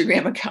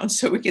Instagram account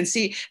so we can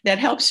see. That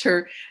helps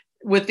her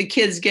with the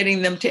kids,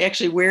 getting them to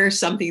actually wear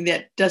something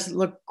that doesn't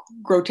look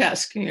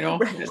grotesque,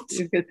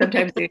 because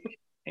sometimes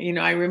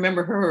I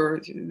remember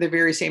her, the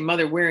very same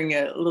mother, wearing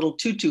a little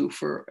tutu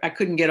I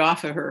couldn't get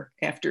off of her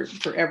after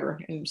forever.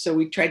 And so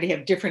we tried to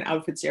have different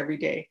outfits every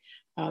day.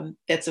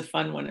 That's a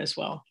fun one as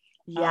well.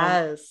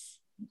 Yes.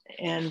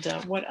 And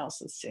what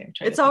else? Let's see.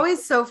 It's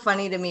always so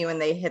funny to me when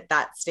they hit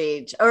that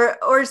stage,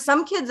 or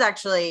some kids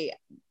actually.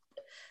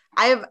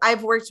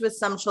 I've worked with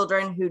some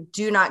children who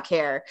do not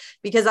care,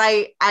 because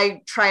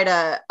I try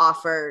to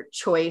offer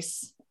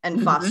choice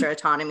and foster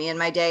autonomy in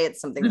my day.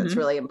 It's something that's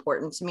really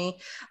important to me.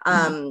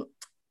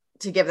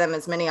 To give them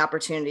as many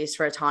opportunities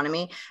for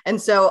autonomy.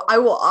 And so I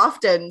will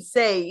often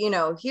say, you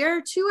know, here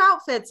are 2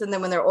 outfits. And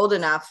then when they're old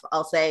enough,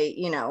 I'll say,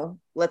 you know,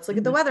 let's look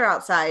at the weather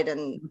outside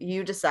and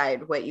you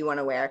decide what you want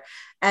to wear.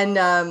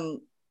 And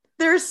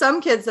there's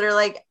some kids that are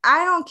like,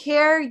 I don't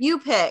care, you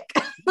pick.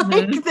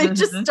 Like they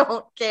just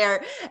don't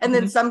care. And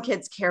then some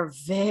kids care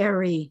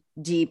very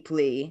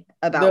deeply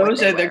about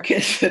those are the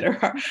kids that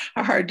are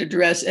hard to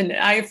dress. And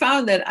I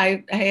found that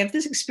I have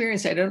this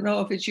experience. I don't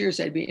know if it's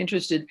yours. I'd be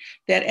interested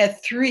that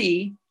at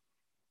 3,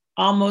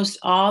 almost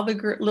all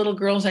the little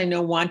girls I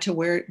know want to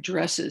wear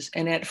dresses.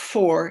 And at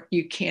 4,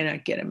 you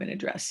cannot get them in a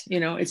dress. You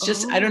know, it's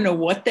just, I don't know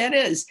what that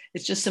is.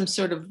 It's just some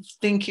sort of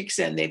thing kicks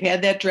in. They've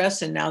had that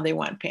dress and now they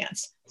want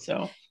pants.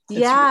 So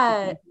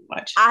yeah, really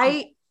much.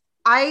 I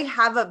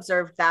have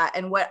observed that.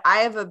 And what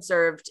I have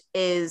observed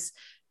is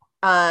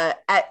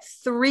at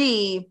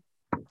 3,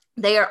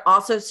 they are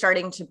also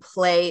starting to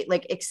play,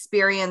 like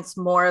experience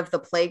more of the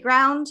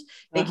playground.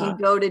 They can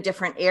go to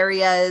different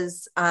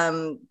areas.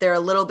 They're a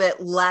little bit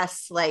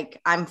less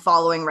like I'm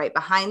following right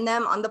behind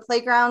them on the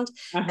playground.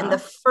 And the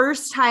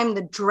first time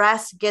the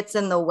dress gets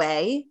in the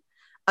way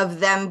of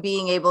them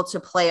being able to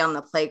play on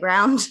the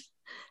playground,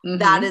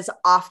 that is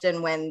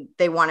often when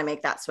they want to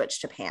make that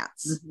switch to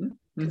pants.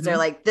 Because they're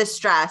like, this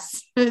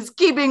dress is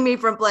keeping me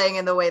from playing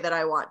in the way that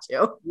I want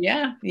to.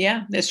 Yeah,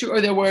 that's true.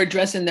 Or they'll wear a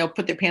dress and they'll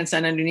put their pants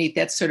on underneath.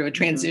 That's sort of a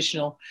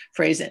transitional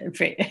phrase.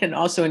 And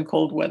also in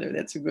cold weather,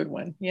 that's a good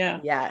one.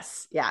 Yeah.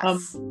 Yes. Hi,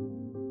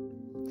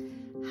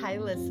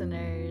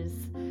 listeners.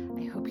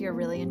 I hope you're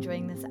really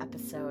enjoying this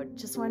episode.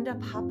 Just wanted to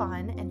pop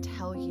on and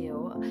tell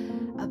you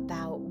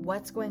about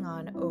what's going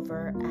on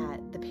over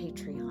at the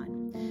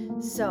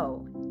Patreon.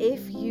 So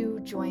if you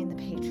join the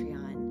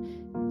Patreon,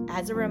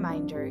 as a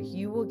reminder,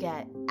 you will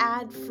get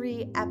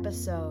ad-free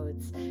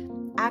episodes,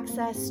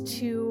 access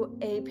to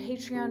a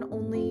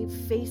Patreon-only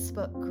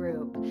Facebook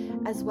group,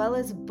 as well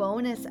as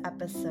bonus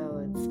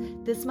episodes.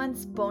 This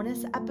month's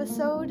bonus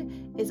episode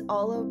is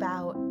all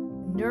about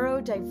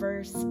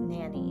neurodiverse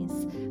nannies.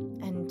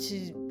 And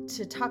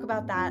to talk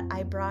about that,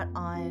 I brought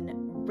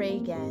on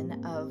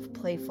Reagan of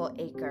Playful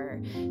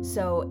Acre.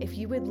 So if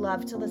you would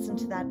love to listen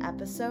to that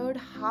episode,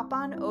 hop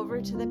on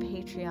over to the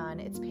Patreon.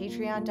 It's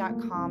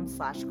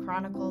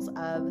patreon.com/Chronicles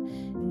of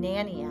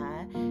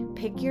Nania.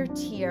 Pick your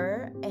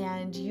tier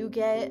and you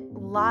get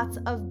lots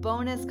of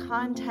bonus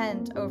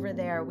content over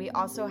there. We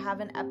also have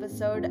an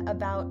episode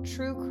about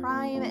true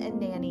crime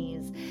and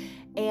nannies,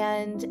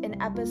 and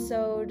an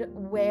episode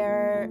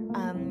where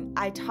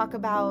I talk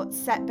about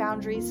set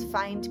boundaries,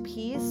 find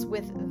peace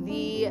with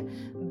the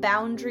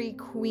boundary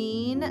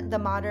queen, the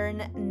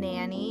modern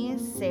nanny,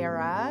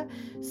 Sarah.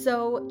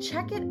 So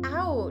check it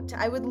out.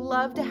 I would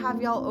love to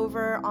have y'all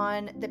over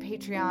on the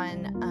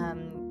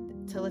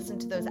Patreon to listen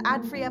to those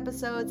ad-free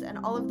episodes and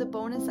all of the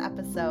bonus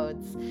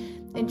episodes.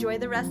 Enjoy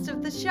the rest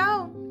of the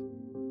show.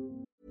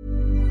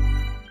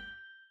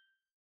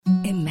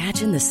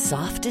 Imagine the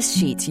softest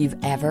sheets you've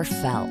ever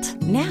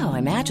felt. Now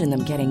imagine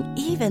them getting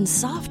even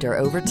softer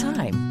over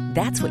time.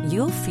 That's what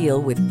you'll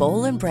feel with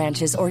Boll &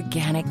 Branch's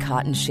organic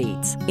cotton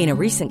sheets. In a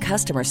recent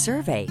customer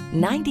survey,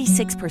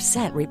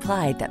 96%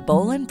 replied that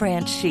Boll &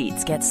 Branch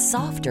sheets get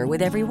softer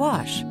with every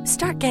wash.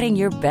 Start getting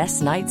your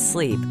best night's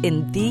sleep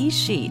in these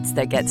sheets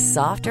that get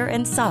softer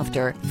and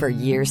softer for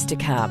years to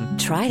come.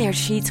 Try their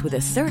sheets with a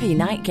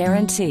 30-night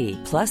guarantee.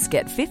 Plus,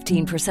 get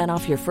 15%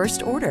 off your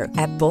first order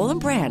at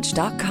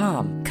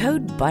bollandbranch.com.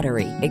 Code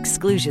BUTTERY.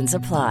 Exclusions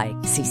apply.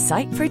 See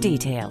site for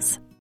details.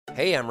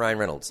 Hey, I'm Ryan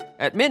Reynolds.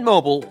 At Mint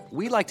Mobile,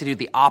 we like to do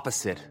the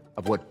opposite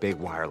of what Big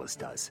Wireless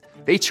does.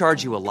 They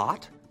charge you a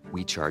lot,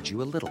 we charge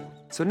you a little.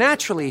 So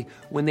naturally,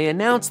 when they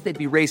announced they'd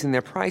be raising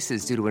their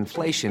prices due to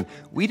inflation,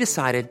 we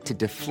decided to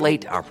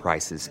deflate our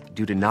prices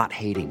due to not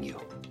hating you.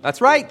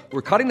 That's right.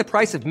 We're cutting the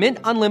price of Mint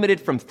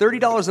Unlimited from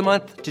 $30 a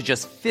month to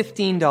just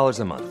 $15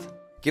 a month.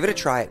 Give it a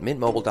try at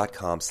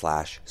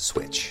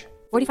mintmobile.com/switch.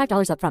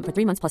 $45 up front for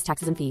 3 months plus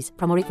taxes and fees.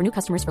 Promo rate for new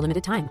customers for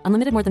limited time.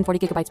 Unlimited more than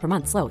 40 gigabytes per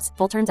month. Slows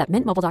full terms at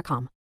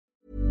mintmobile.com.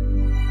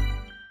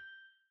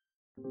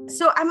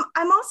 So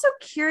I'm also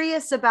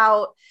curious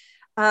about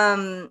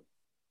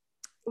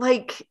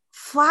like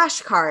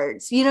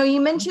flashcards. You know, you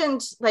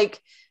mentioned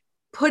like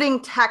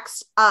putting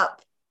text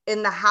up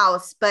in the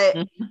house, but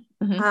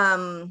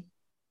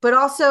but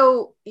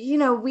also, you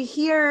know, we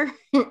hear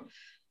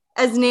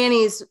as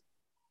nannies,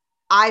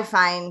 I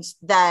find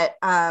that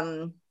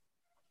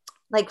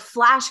like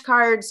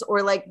flashcards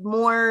or like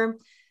more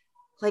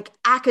like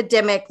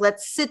academic,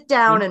 let's sit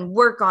down and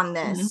work on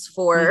this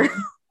for,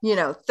 you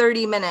know,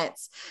 30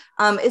 minutes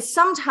is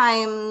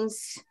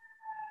sometimes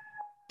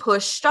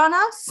pushed on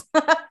us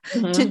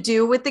to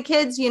do with the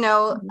kids, you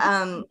know.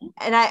 And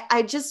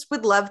I just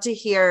would love to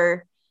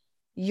hear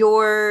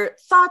your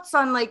thoughts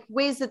on like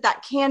ways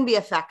that can be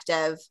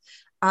effective,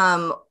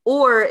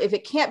 or if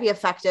it can't be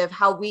effective,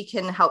 how we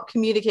can help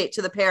communicate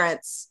to the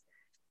parents,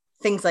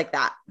 things like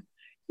that.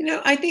 You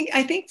know, I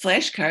think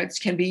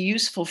flashcards can be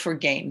useful for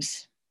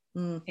games.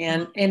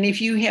 And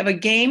if you have a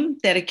game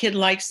that a kid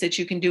likes that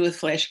you can do with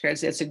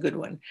flashcards, that's a good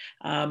one.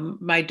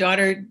 My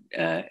daughter,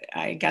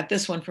 I got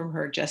this one from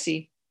her,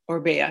 Jessie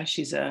Orbea.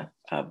 She's a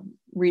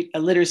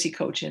literacy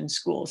coach in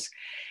schools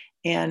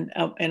and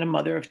a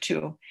mother of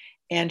two.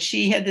 And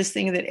she had this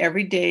thing that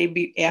every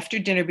day after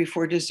dinner,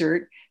 before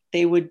dessert,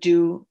 they would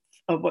do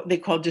what they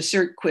call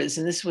dessert quiz.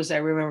 And this was, I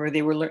remember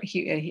they were,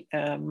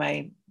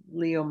 my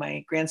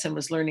grandson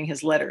was learning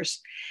his letters.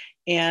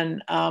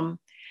 And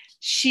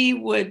she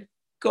would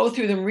go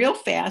through them real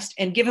fast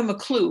and give him a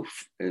clue.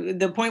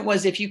 The point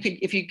was, if you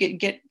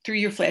get through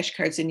your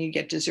flashcards, then you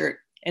get dessert.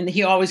 And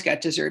he always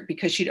got dessert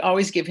because she'd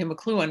always give him a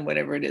clue on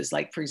whatever it is.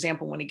 Like, for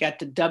example, when he got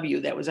to W,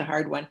 that was a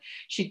hard one.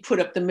 She'd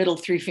put up the middle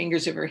 3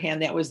 fingers of her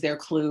hand. That was their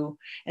clue.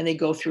 And they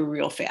go through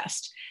real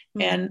fast.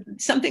 And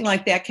something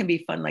like that can be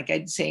fun. Like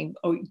I'd say,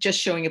 just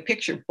showing a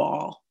picture,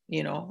 ball,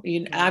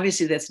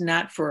 obviously that's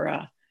not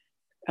for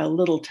a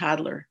little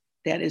toddler.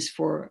 That is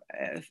for,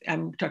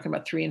 I'm talking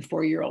about 3 and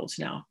 4 year olds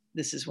now.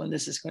 This is when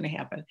this is going to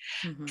happen.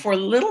 For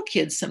little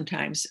kids,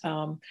 sometimes,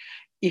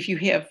 if you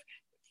have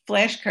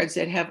flashcards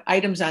that have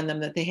items on them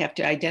that they have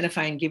to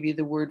identify and give you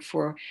the word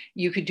for,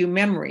 you could do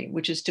memory,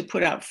 which is to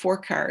put out 4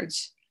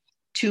 cards,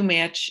 2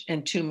 match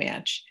and 2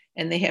 match.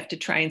 And they have to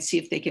try and see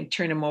if they can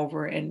turn them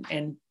over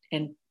and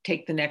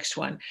take the next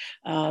one.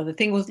 The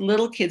thing with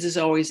little kids is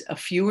always a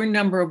fewer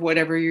number of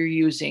whatever you're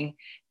using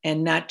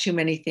and not too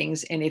many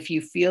things. And if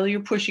you feel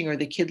you're pushing or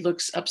the kid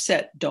looks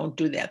upset, don't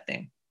do that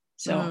thing.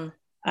 So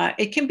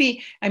it can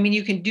be,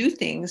 you can do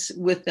things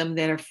with them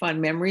that are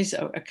fun. Memory's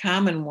a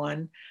common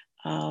one.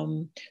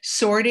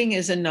 Sorting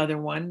is another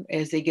one.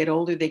 As they get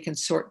older, they can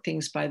sort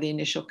things by the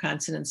initial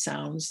consonant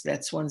sounds.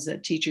 That's ones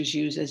that teachers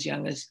use as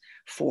young as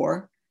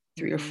 3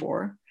 or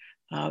 4.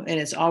 And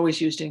it's always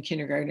used in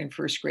kindergarten and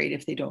first grade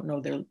if they don't know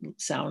their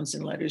sounds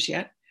and letters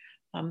yet.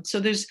 So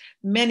there's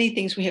many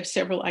things. We have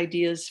several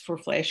ideas for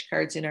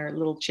flashcards in our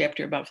little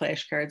chapter about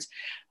flashcards.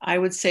 I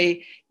would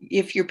say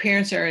if your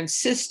parents are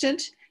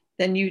insistent,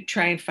 then you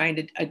try and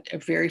find a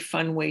very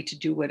fun way to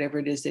do whatever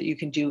it is that you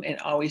can do, and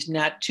always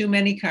not too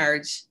many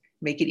cards.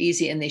 Make it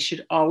easy, and they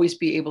should always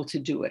be able to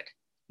do it.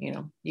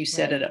 You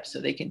set it up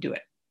so they can do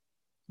it.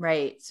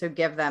 Right. So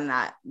give them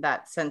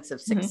that sense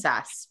of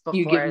success before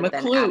you give them a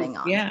then clue. Adding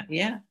on.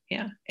 Yeah.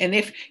 And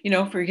if,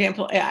 for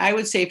example, I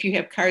would say if you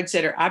have cards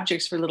that are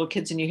objects for little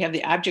kids and you have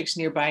the objects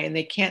nearby and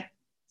they can't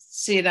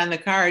see it on the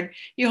card,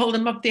 you hold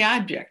them up the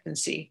object and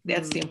see.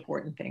 That's the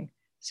important thing.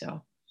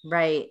 So.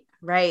 Right.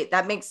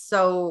 That makes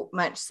so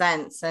much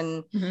sense.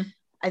 And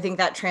I think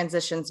that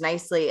transitions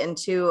nicely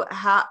into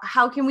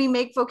how can we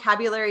make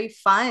vocabulary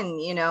fun?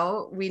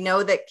 We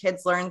know that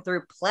kids learn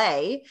through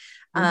play.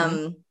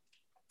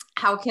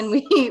 How can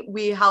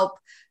we help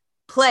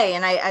play?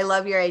 And I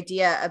love your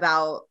idea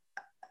about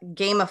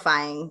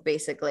gamifying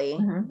basically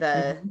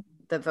the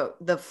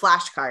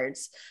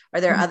flashcards.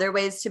 Are there other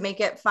ways to make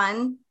it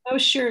fun? Oh,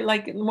 sure.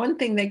 Like one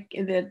thing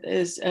that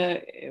is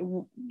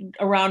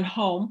around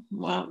home.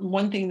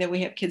 One thing that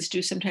we have kids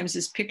do sometimes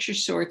is picture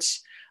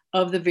sorts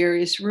of the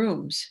various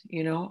rooms.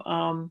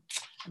 I'm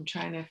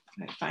trying to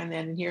find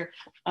that in here.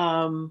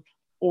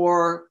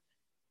 Or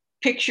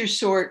picture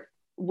sort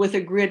with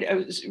a grid. I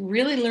was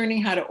really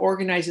learning how to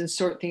organize and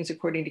sort things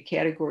according to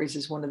categories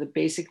is one of the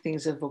basic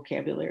things of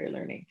vocabulary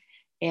learning.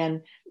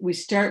 And we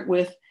start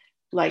with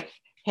like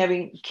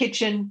having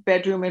kitchen,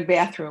 bedroom, and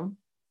bathroom.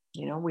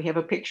 We have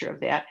a picture of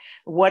that.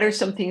 What are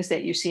some things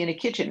that you see in a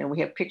kitchen? And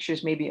we have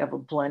pictures maybe of a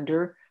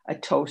blender, a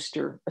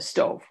toaster, a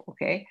stove.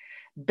 Okay.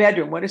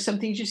 Bedroom. What are some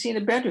things you see in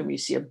a bedroom? You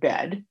see a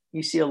bed,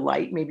 you see a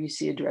light, maybe you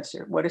see a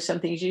dresser. What are some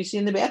things you see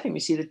in the bathroom?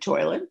 You see the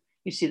toilet,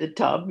 you see the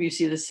tub, you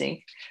see the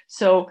sink.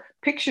 So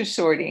picture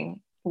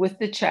sorting with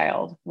the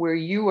child where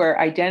you are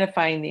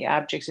identifying the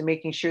objects and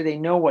making sure they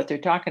know what they're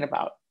talking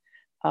about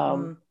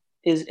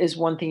is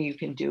one thing you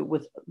can do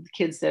with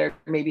kids that are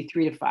maybe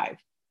 3 to 5.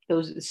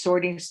 Those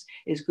sorting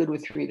is good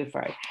with 3 to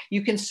 5.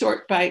 You can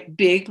sort by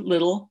big,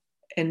 little,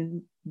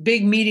 and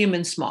big, medium,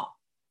 and small.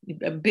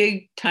 A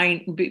big,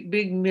 tiny,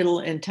 big, middle,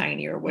 and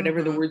tiny, or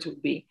whatever the words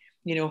would be.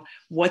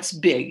 What's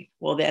big?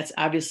 Well, that's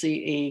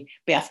obviously a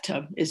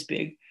bathtub is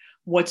big.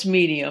 What's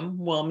medium?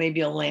 Well,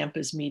 maybe a lamp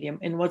is medium.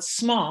 And what's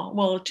small?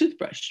 Well, a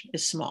toothbrush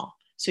is small.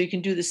 So you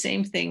can do the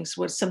same things.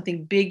 What's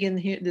something big in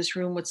here, this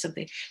room? What's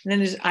something? And then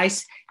there's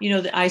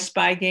the I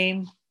Spy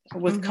game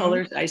with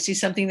colors. I see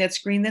something that's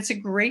green. That's a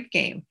great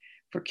game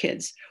for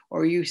kids.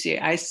 Or you see,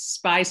 I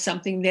spy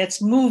something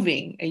that's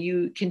moving. And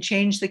you can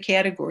change the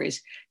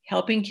categories.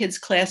 Helping kids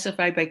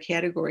classify by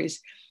categories,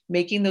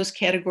 making those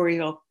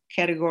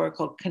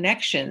categorical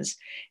connections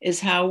is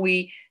how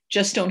we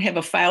just don't have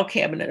a file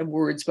cabinet of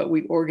words, but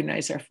we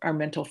organize our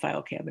mental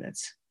file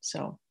cabinets.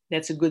 So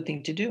that's a good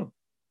thing to do.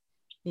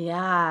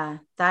 Yeah,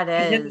 that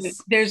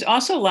is. There's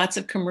also lots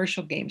of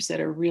commercial games that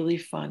are really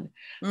fun.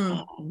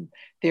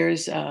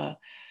 There's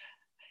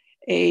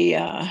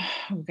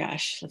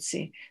let's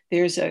see.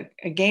 There's a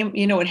game,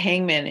 what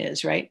Hangman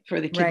is, right?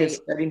 For the kid that's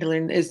starting to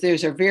learn,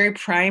 there's a very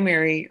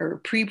primary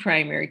or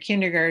pre-primary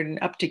kindergarten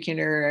up to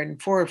kindergarten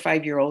 4 or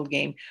 5 year old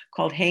game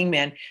called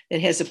Hangman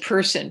that has a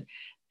person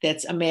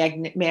that's a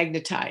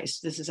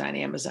magnetized. This is on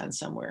Amazon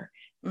somewhere.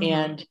 Mhm.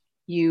 And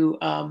you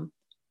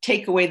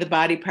take away the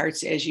body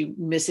parts as you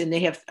miss, and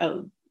they have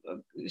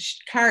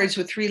cards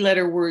with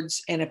 3-letter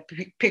words and a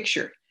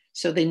picture.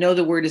 So they know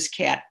the word is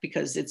cat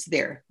because it's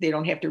there. They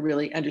don't have to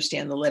really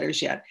understand the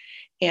letters yet.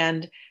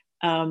 And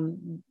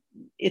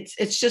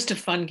it's just a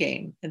fun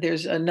game.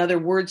 There's another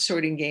word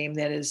sorting game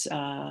that is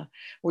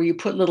where you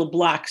put little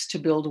blocks to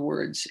build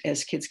words.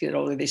 As kids get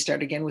older, they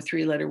start again with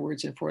 3-letter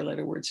words and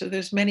 4-letter words. So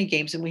there's many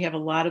games, and we have a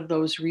lot of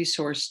those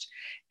resourced,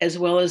 as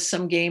well as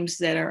some games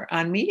that are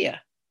on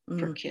media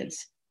for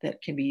kids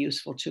that can be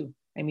useful too.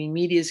 I mean,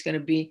 media is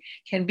can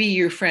be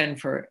your friend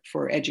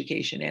for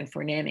education and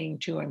for nannying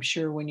too, I'm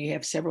sure, when you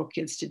have several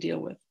kids to deal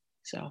with.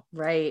 So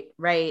right.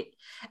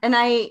 And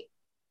I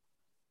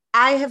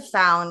have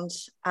found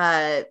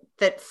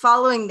that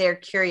following their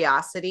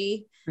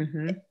curiosity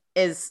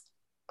is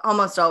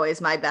almost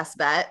always my best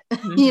bet.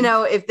 You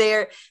know, if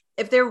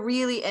they're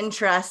really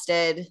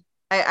interested,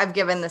 I've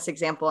given this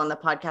example on the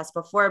podcast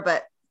before,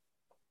 but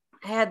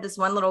I had this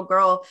one little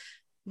girl.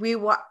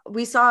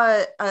 We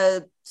saw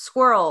a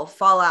squirrel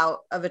fall out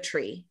of a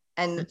tree,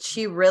 and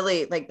she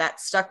really, like, that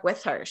stuck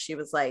with her. She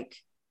was like,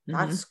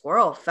 that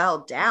squirrel fell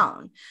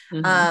down.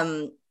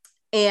 And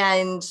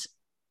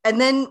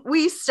then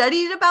we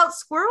studied about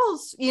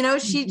squirrels. You know,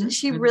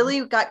 she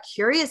really got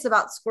curious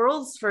about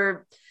squirrels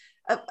for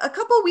a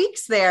couple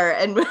weeks there.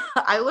 And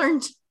I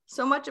learned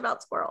so much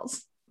about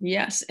squirrels.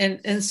 Yes.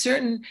 And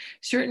certain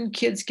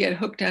kids get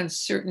hooked on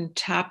certain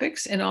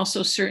topics, and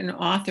also certain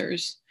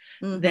authors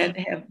that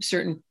have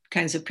certain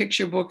kinds of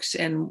picture books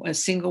and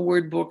single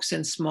word books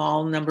and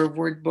small number of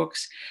word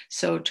books.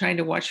 So trying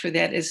to watch for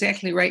that.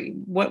 Exactly right.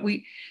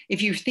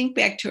 If you think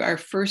back to our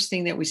first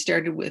thing that we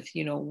started with,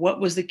 you know, what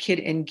was the kid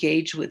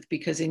engaged with?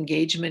 Because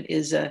engagement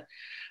is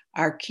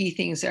our key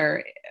things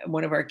are,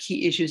 one of our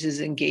key issues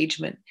is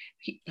engagement.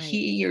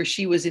 He or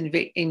she was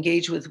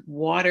engaged with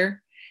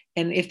water.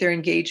 And if they're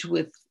engaged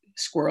with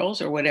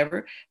squirrels or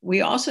whatever,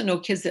 we also know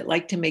kids that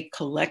like to make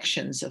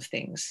collections of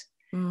things.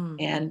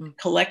 And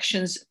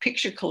collections,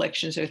 picture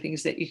collections are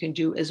things that you can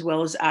do, as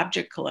well as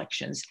object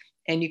collections.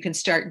 And you can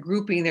start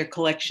grouping their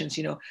collections,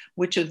 you know,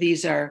 which of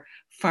these are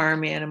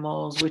farm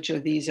animals, which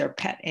of these are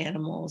pet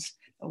animals,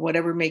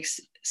 whatever makes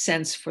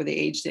sense for the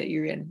age that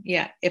you're in.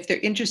 Yeah, if they're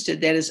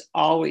interested, that is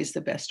always the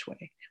best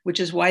way,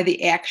 which is why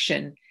the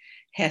action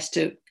has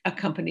to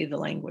accompany the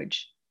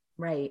language.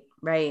 Right.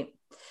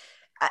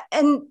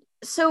 And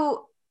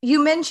so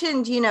you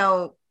mentioned, you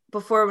know,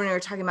 before when we were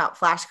talking about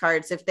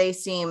flashcards, if they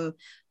seem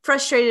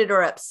frustrated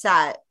or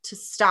upset, to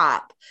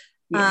stop.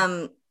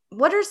 Yeah.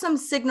 What are some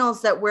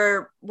signals that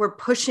we're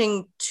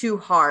pushing too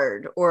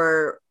hard,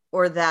 or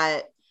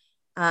that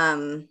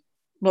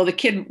well, the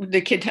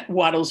kid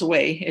waddles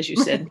away, as you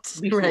said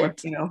before,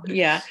 right. You know.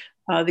 Yeah.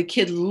 The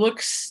kid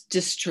looks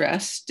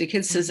distressed. The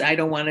kid says, I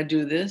don't want to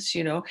do this,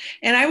 you know.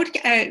 And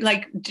I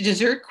like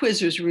dessert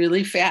quiz was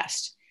really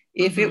fast.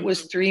 If it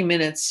was 3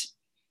 minutes,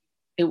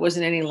 it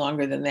wasn't any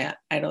longer than that,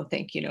 I don't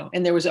think, you know.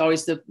 And there was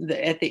always the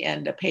at the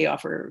end, a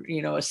payoff, or,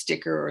 you know, a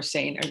sticker, or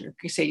say,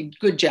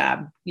 good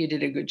job, you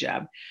did a good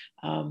job.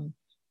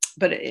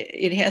 But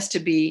it has to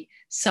be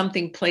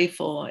something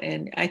playful.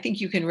 And I think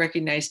you can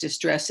recognize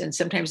distress. And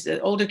sometimes the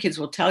older kids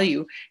will tell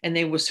you, and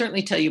they will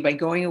certainly tell you by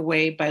going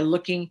away, by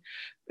looking,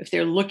 if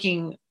they're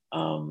looking,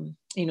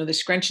 you know, they're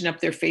scrunching up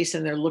their face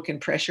and they're looking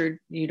pressured.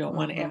 You don't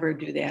want to ever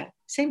do that.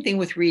 Same thing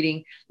with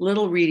reading.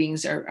 Little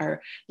readings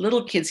are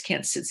little kids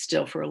can't sit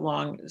still for a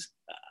long,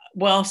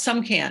 well,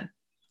 some can.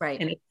 Right.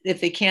 And if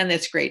they can,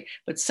 that's great.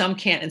 But some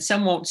can't, and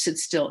some won't sit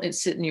still and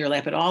sit in your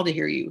lap at all to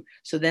hear you.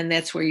 So then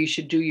that's where you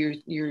should do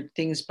your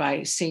things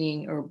by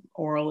singing or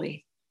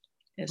orally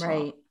as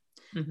well.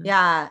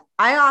 Yeah.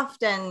 I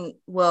often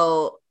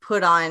will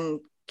put on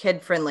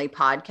kid-friendly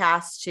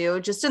podcasts too,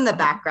 just in the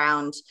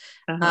background.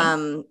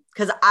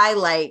 Because I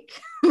like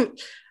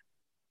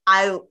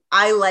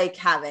I like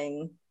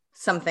having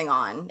something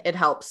on. It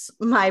helps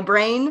my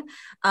brain.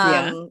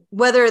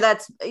 Whether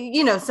that's,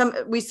 you know,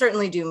 we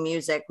certainly do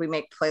music. We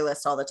make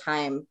playlists all the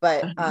time,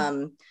 but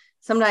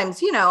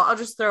sometimes, you know, I'll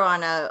just throw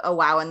on a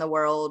Wow in the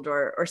World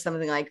or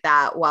something like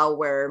that while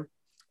we're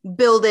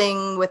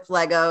building with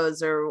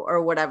Legos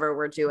or whatever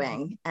we're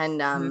doing.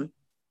 And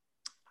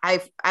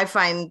I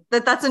find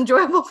that that's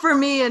enjoyable for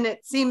me. And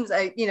it seems,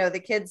 you know, the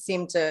kids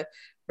seem to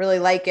really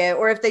like it.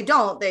 Or if they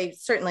don't, they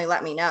certainly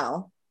let me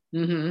know.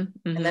 And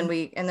then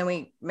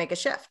we make a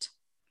shift.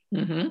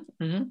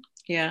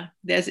 Yeah,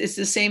 it's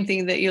the same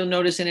thing that you'll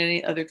notice in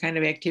any other kind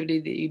of activity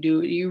that you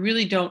do. You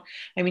really don't.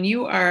 I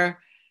mean,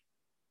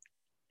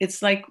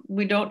 it's like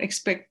we don't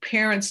expect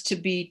parents to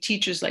be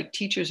teachers like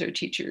teachers are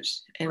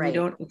teachers, and we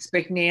don't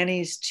expect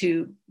nannies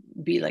to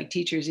be like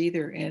teachers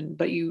either.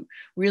 But you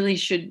really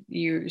should.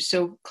 You're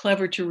so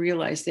clever to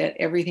realize that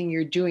everything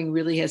you're doing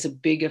really has a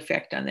big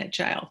effect on that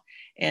child.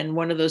 And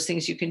one of those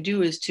things you can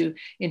do is to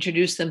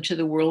introduce them to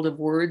the world of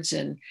words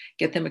and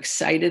get them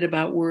excited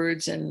about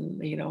words,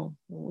 and, you know,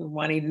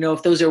 wanting to know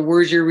if those are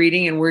words you're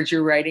reading and words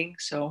you're writing.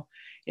 So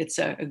it's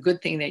a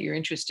good thing that you're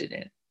interested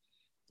in.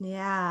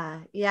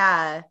 Yeah.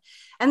 Yeah.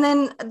 And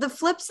then the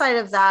flip side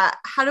of that,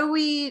 how do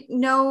we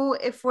know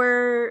if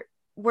we're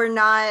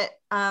not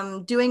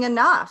doing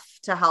enough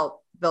to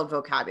help build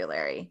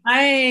vocabulary?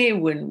 I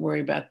wouldn't worry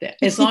about that.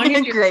 As long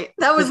as you're great.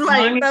 That was what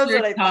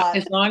I thought.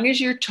 As long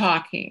as you're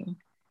talking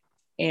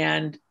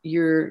and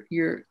you're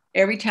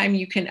every time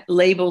you can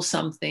label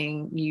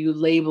something, you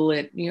label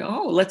it,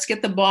 oh, let's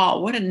get the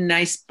ball. What a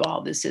nice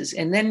ball this is.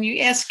 And then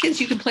you ask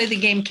kids, you can play the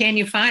game. Can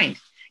you find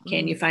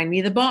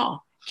me the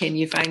ball? Can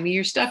you find me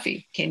your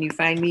stuffy? Can you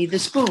find me the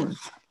spoon?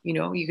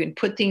 You can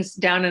put things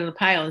down in a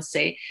pile and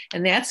say,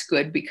 and that's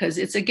good because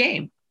it's a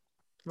game.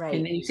 Right.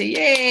 And then you say,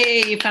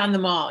 yay, you found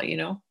them all,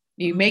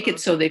 you make it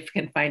so they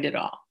can find it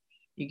all.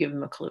 You give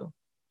them a clue.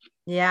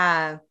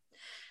 Yeah.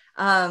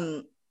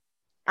 I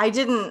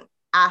didn't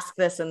ask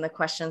this in the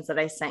questions that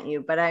I sent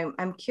you, but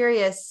I'm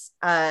curious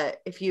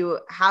if you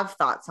have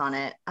thoughts on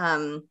it.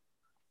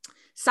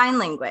 Sign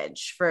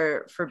language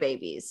for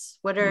babies.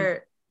 What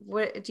do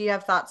you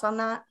have thoughts on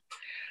that?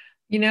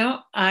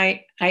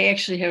 I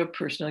actually have a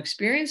personal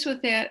experience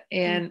with that.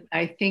 And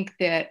I think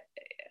that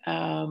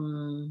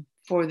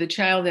for the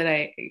child that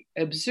I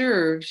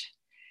observed,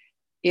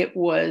 it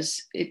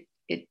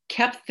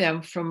kept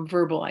them from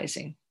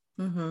verbalizing.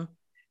 Mm-hmm.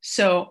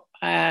 So,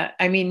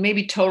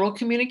 maybe total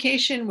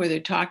communication where they're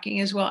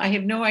talking as well. I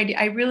have no idea.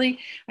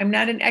 I'm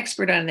not an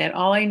expert on that.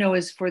 All I know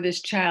is for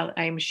this child,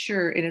 I'm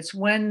sure, and it's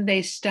when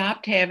they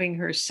stopped having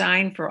her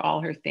sign for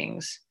all her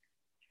things.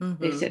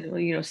 Mm-hmm. They said,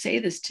 well, say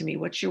this to me.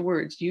 What's your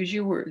words? Use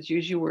your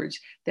words,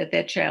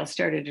 that child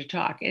started to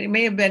talk. And it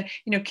may have been,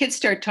 kids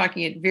start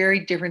talking at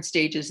very different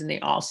stages and they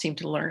all seem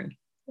to learn.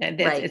 And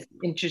that's It's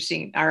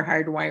interesting, our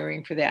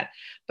hardwiring for that.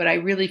 But I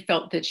really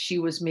felt that she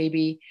was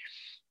maybe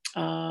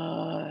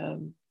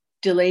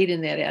delayed in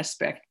that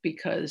aspect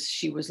because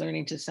she was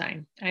learning to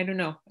sign. I don't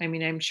know.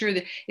 I'm sure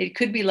that it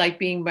could be like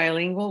being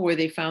bilingual, where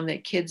they found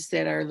that kids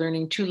that are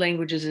learning 2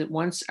 languages at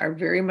once are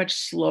very much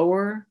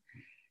slower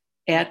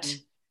at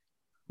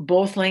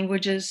both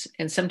languages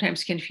and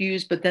sometimes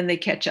confused, but then they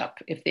catch up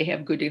if they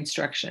have good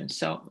instruction.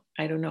 So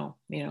I don't know,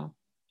 I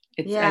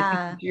think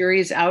the jury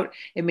is out.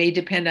 It may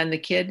depend on the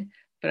kid,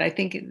 but I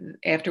think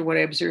after what I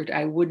observed,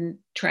 I wouldn't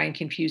try and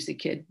confuse the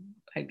kid.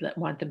 I'd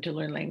want them to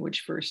learn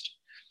language first.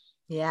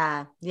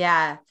 Yeah.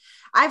 Yeah.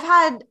 I've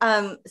had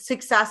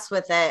success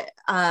with it.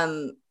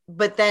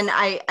 But then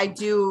I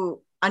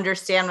do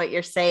understand what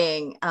you're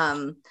saying.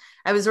 I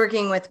was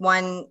working with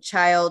one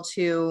child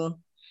who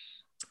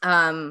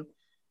her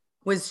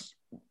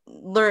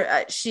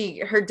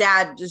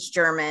dad is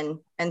German.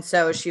 And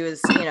so she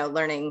was,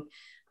 learning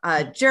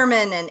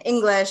German and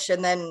English.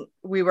 And then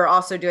we were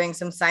also doing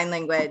some sign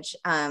language.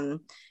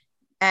 And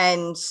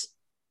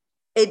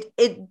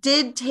it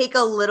did take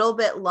a little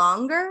bit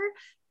longer,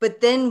 but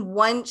then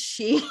once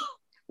she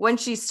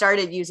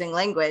started using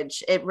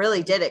language, it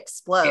really did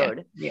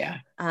explode. Yeah.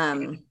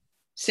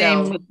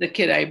 Same with the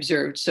kid I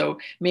observed. So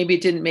maybe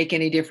it didn't make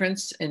any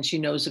difference, and she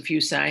knows a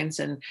few signs.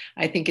 And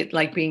I think it,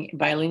 like being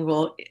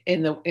bilingual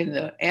in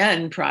the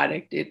end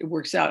product, it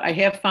works out. I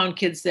have found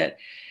kids that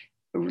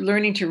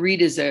learning to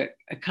read is a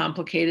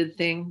complicated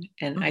thing,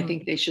 and I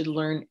think they should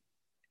learn.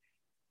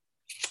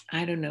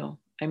 I don't know.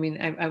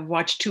 I've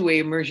watched two-way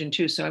immersion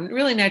too, so I'm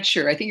really not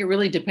sure. I think it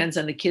really depends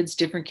on the kids.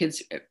 Different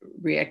kids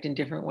react in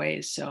different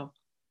ways. So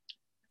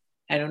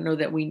I don't know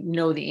that we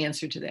know the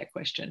answer to that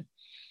question.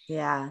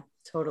 Yeah,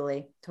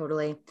 totally.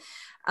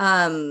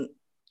 Thank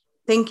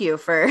you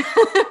for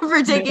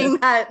taking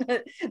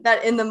that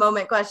in the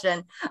moment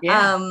question.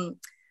 Yeah.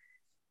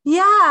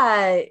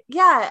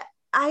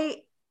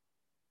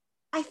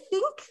 I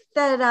think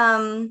that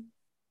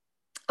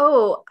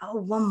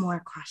one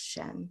more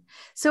question.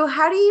 So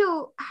how do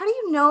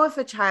you know if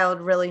a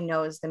child really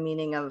knows the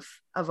meaning of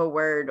a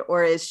word,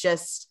 or is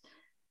just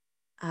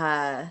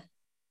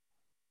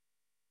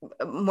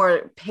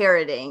more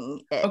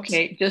parroting it?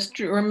 Okay, just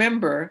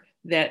remember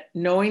that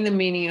knowing the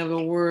meaning of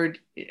a word,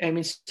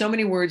 so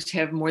many words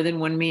have more than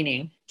one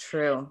meaning.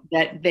 True.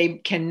 That they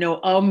can know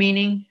a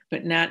meaning,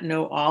 but not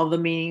know all the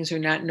meanings, or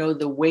not know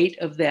the weight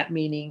of that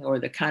meaning, or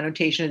the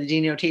connotation or the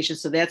denotation.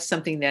 So that's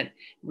something that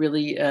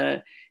really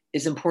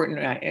is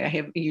important.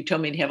 You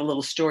told me to have a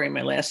little story.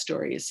 My last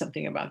story is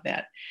something about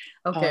that.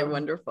 Okay,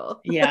 wonderful.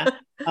 Yeah.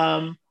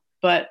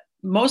 But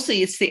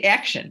mostly it's the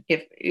action.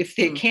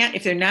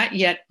 If they're not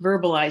yet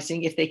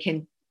verbalizing,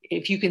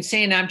 if you can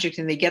say an object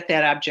and they get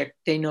that object,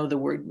 they know the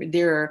word.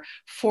 There are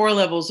 4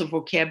 levels of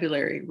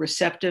vocabulary,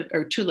 receptive,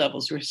 or 2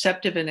 levels,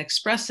 receptive and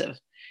expressive.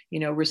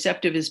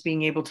 Receptive is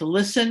being able to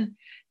listen,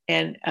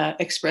 and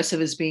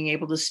expressive is being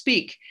able to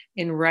speak.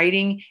 In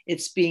writing,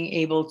 it's being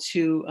able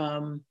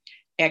to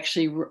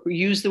actually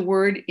use the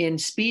word in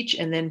speech,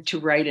 and then to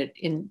write it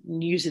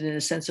use it in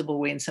a sensible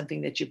way in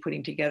something that you're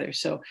putting together.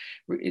 So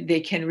they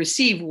can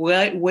receive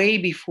way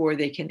before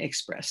they can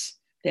express.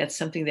 That's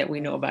something that we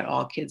know about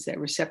all kids, that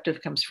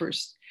receptive comes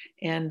first.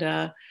 And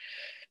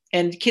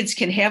kids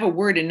can have a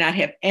word and not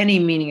have any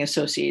meaning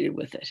associated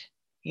with it.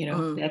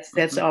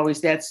 That's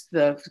always, that's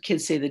the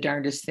kids say the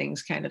darndest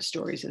things kind of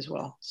stories as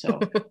well. So,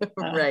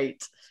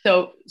 right.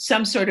 So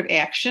some sort of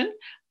action,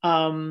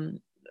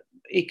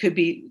 it could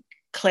be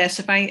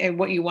classifying, and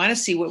what you want to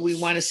see, what we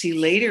want to see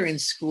later in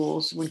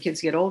schools when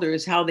kids get older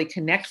is how they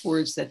connect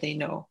words that they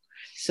know.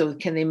 So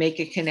can they make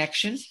a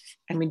connection?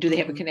 I mean, do they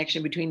have a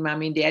connection between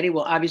mommy and daddy?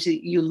 Well, obviously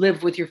you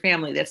live with your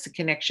family. That's the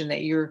connection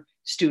that your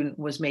student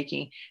was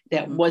making.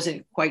 That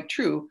wasn't quite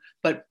true,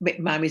 but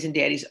mommies and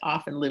daddies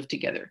often live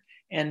together.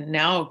 And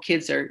now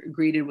kids are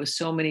greeted with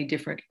so many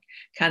different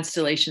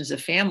constellations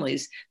of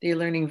families. They're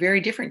learning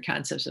very different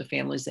concepts of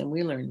families than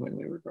we learned when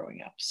we were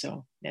growing up.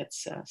 So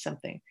that's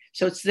something.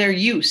 So it's their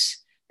use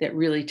that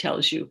really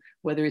tells you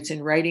whether it's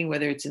in writing,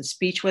 whether it's in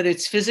speech, whether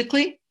it's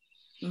physically.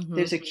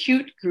 There's a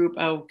cute group,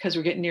 because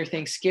we're getting near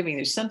Thanksgiving.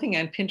 There's something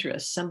on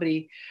Pinterest,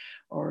 somebody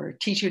or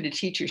teacher to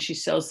teacher, she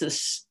sells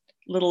this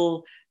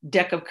little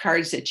deck of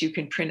cards that you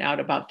can print out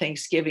about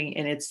Thanksgiving,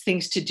 and it's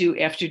things to do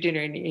after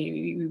dinner. And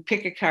you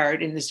pick a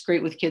card, and it's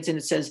great with kids, and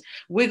it says,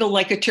 wiggle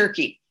like a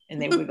turkey.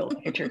 And they wiggle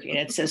like a turkey. And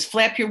it says,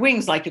 flap your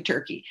wings like a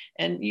turkey.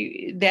 And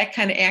that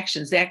kind of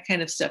actions, that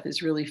kind of stuff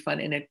is really fun.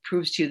 And it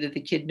proves to you that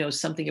the kid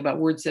knows something about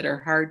words that are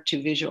hard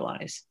to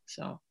visualize.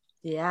 So.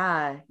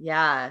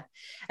 Yeah.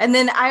 And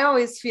then I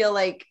always feel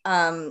like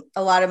a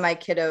lot of my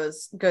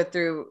kiddos go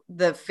through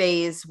the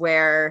phase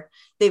where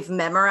they've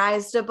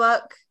memorized a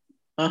book.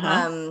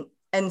 And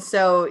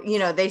so,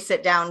 they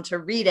sit down to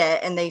read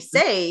it and they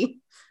say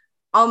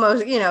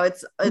almost,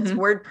 it's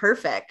word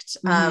perfect.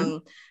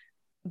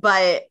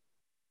 But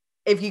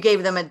if you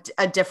gave them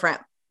a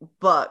different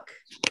book,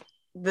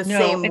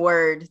 same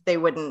word, they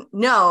wouldn't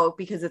know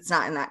because it's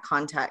not in that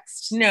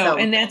context.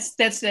 And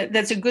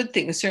that's a good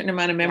thing. A certain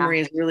amount of memory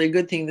is really a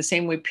good thing. The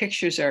same way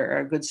pictures are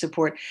a good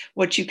support.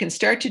 What you can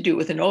start to do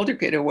with an older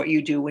kid, or what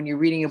you do when you're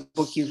reading a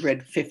book you've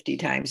read 50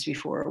 times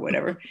before or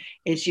whatever,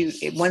 is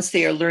once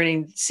they are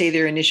learning, say,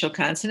 their initial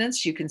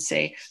consonants, you can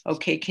say,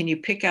 okay, can you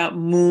pick out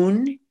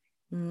moon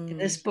in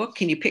this book?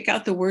 Can you pick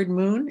out the word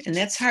moon? And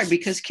that's hard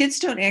because kids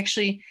don't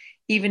actually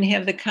even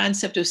have the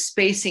concept of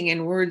spacing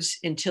in words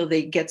until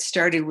they get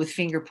started with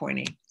finger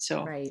pointing.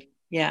 So,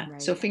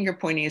 So finger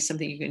pointing is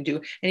something you can do.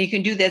 And you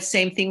can do that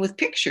same thing with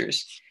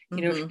pictures.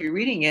 If you're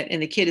reading it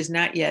and the kid is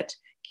not yet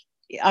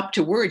up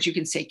to words, you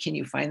can say, can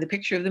you find the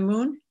picture of the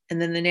moon? And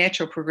then the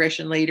natural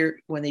progression later,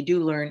 when they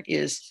do learn,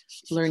 is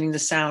learning the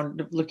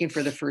sound, looking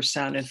for the first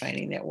sound and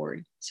finding that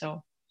word.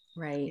 So,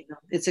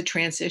 it's a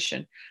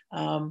transition.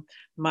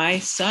 My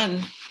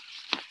son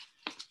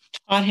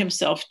taught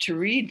himself to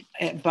read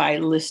by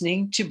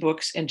listening to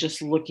books and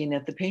just looking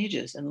at the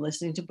pages, and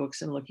listening to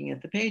books and looking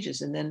at the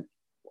pages. And then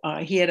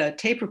he had a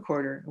tape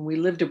recorder, and we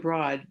lived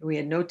abroad. We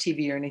had no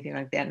TV or anything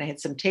like that. And I had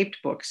some taped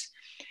books,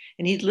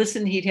 and he'd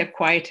listen. He'd have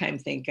quiet time,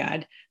 thank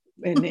God,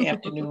 in the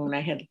afternoon when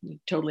I had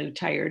totally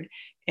tired.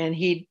 And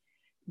he'd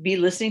be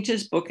listening to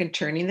his book and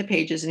turning the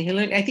pages. And he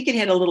learned, I think it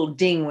had a little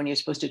ding when you're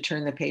supposed to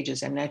turn the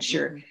pages. I'm not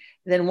sure.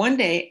 Then one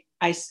day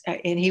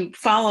then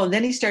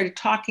he started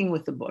talking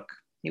with the book.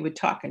 He would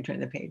talk and turn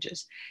the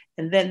pages.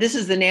 And then this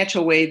is the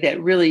natural way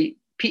that really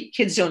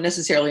kids don't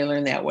necessarily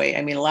learn that way.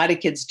 I mean, a lot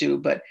of kids do,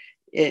 but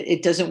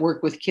it doesn't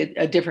work with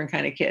a different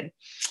kind of kid.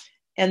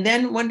 And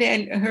then one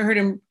day I heard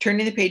him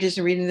turning the pages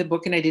and reading the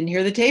book, and I didn't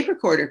hear the tape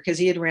recorder because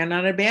he had ran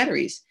out of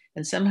batteries.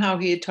 And somehow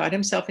he had taught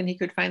himself and he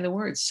could find the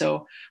words.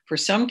 So for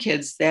some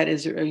kids, that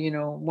is,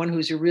 one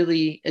who's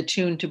really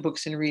attuned to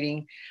books and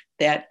reading,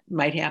 that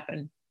might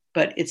happen.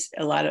 But it's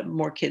a lot of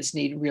more kids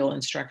need real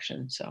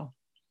instruction. So.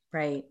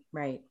 Right.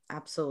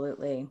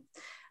 Absolutely.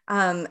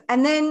 And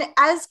then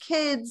as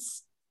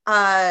kids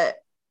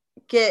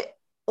get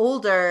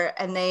older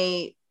and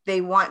they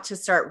want to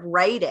start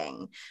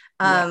writing,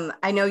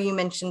 I know you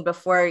mentioned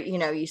before,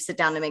 you sit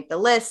down to make the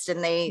list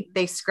and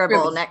they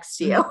scribble next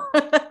to you.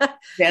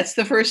 That's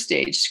the first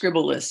stage,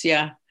 scribble lists.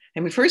 Yeah. I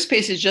mean, first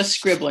page is just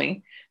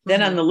scribbling.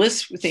 Then on the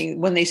list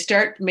thing, when they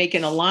start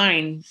making a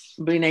line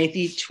beneath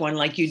each one,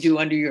 like you do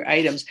under your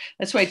items,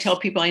 that's why I tell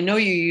people, I know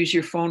you use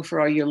your phone for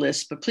all your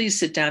lists, but please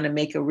sit down and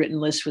make a written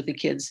list with the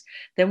kids.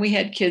 Then we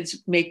had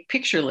kids make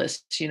picture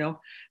lists,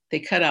 they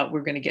cut out,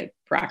 we're going to get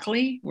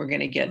broccoli, we're going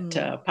to get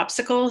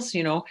popsicles,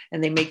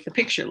 and they make the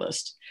picture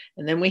list.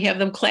 And then we have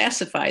them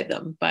classify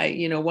them by,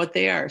 what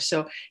they are.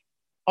 So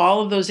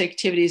all of those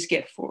activities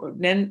get forward.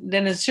 Then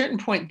at a certain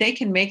point, they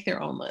can make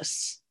their own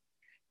lists.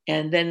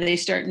 And then they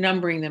start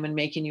numbering them and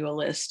making you a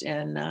list.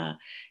 And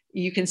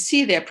you can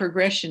see that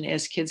progression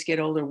as kids get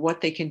older,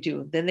 what they can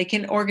do. Then they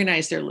can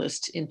organize their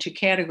list into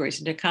categories,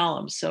 into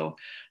columns. So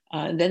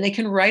then they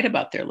can write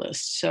about their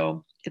list.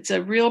 So it's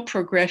a real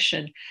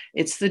progression.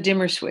 It's the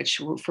dimmer switch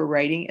for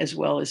writing as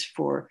well as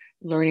for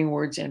learning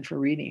words and for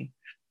reading.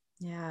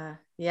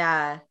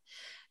 Yeah.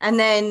 And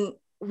then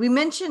we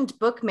mentioned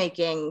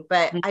bookmaking,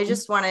 but I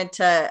just wanted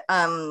to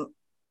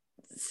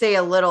say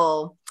a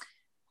little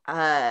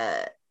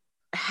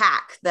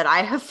hack that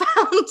I have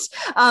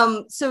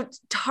found. So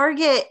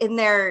Target, in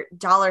their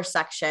dollar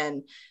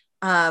section,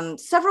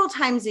 several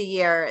times a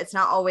year, it's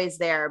not always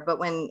there, but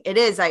when it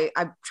is, I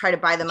try to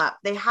buy them up.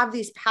 They have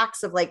these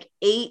packs of like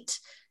 8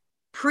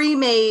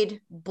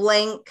 pre-made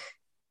blank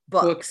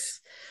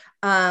books.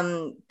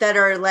 that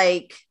are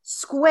like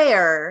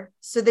square.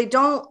 So they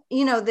don't,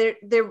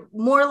 they're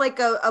more like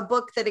a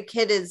book that a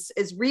kid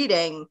is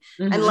reading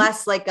and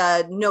less like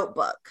a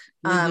notebook,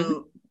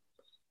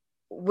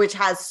 which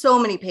has so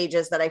many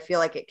pages that I feel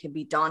like it can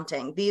be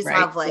daunting. These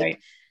have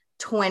like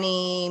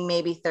 20,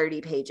 maybe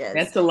 30 pages.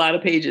 That's a lot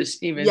of pages,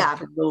 even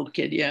for a little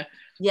kid. Yeah.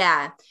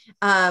 Yeah.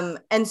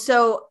 And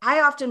so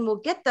I often will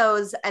get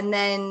those. And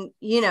then,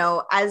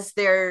 as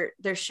they're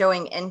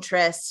showing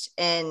interest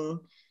in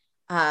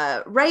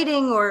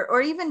writing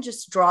or even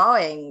just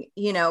drawing,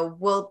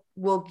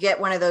 we'll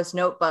get one of those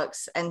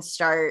notebooks and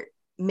start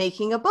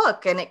making a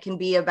book. And it can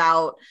be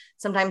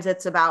sometimes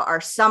it's about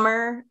our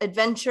summer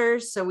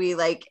adventures. So we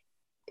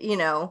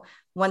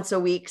once a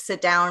week sit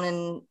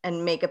down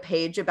and make a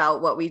page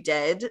about what we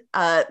did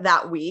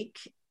that week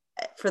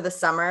for the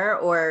summer,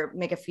 or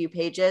make a few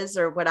pages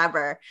or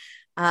whatever.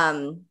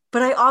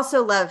 But I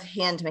also love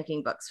hand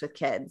making books with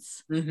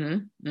kids.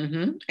 And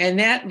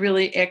that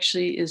really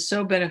actually is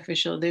so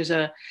beneficial. There's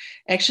a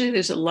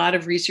lot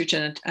of research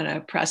on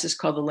a process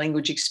called the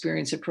language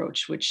experience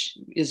approach, which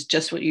is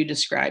just what you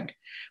described,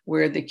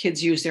 where the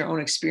kids use their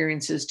own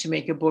experiences to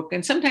make a book.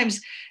 And sometimes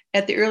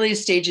at the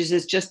earliest stages,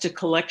 it's just a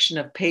collection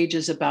of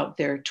pages about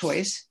their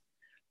toys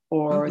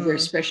or their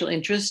special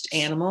interest,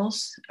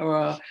 animals,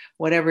 or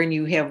whatever. And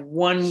you have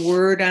one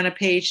word on a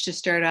page to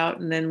start out.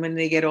 And then when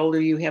they get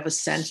older, you have a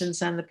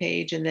sentence on the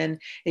page. And then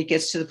it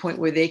gets to the point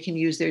where they can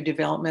use their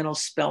developmental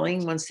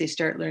spelling once they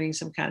start learning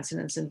some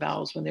consonants and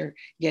vowels when they're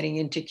getting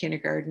into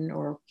kindergarten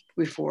or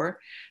before.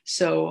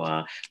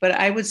 So, but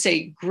I would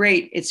say,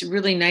 great. It's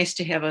really nice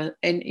to have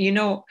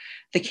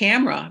the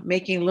camera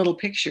making little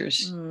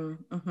pictures,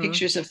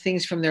 pictures of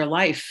things from their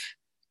life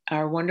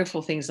are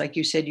wonderful things. Like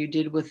you said, you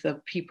did with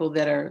the people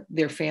that are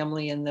their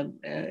family, and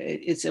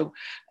it's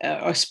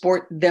a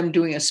sport, them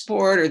doing a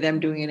sport or them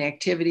doing an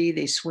activity.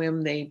 They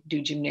swim, they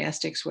do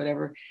gymnastics,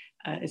 whatever.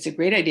 It's a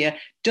great idea.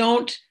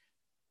 Don't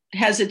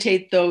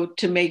hesitate though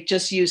to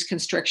just use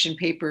construction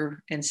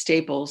paper and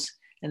staples,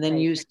 and then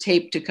use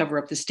tape to cover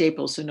up the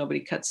staples so nobody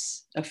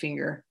cuts a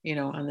finger,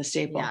 on the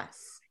staple.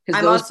 Yes.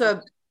 I'm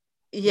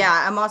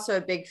also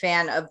a big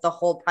fan of the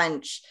hole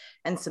punch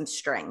and some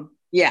string.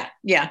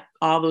 Yeah,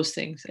 all those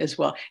things as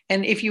well.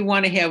 And if you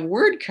want to have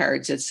word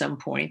cards at some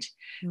point,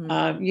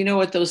 you know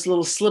what those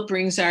little slip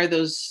rings are?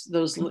 Those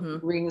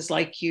rings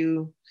like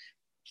you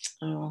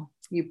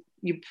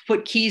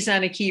put keys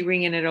on a key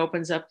ring and it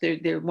opens up.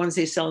 They're ones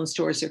they sell in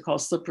stores. They're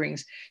called slip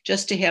rings.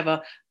 Just to have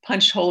a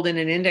punch hole in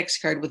an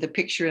index card with a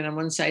picture on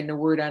one side and a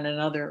word on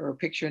another, or a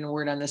picture and a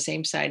word on the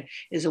same side,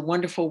 is a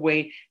wonderful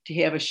way to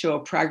have a show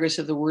of progress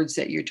of the words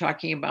that you're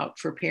talking about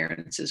for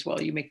parents as well.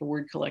 You make a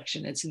word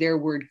collection. It's their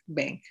word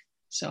bank.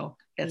 So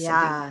that's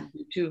something to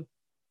do too.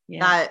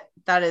 Yeah.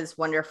 That is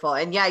wonderful.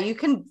 And you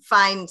can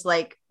find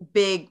like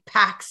big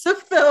packs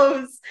of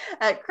those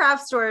at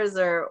craft stores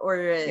or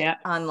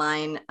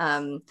online.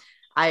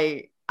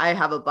 I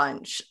have a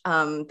bunch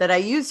that I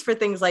use for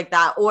things like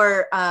that.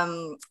 Or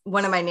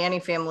one of my nanny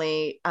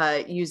family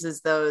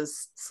uses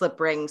those slip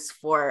rings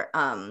for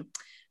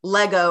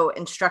Lego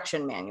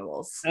instruction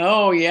manuals.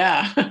 Oh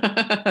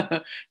yeah.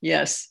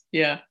 Yes.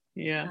 Yeah.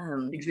 Yeah,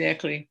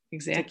 exactly.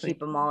 To keep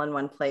them all in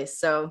one place.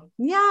 So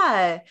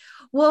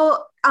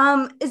well,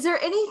 is there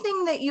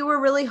anything that you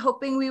were really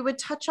hoping we would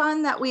touch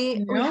on that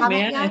we haven't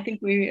yet? I think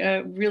we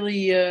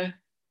really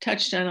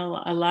touched on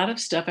a lot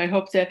of stuff. I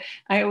hope that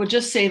I would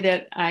just say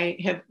that I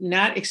have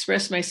not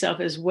expressed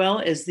myself as well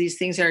as these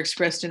things are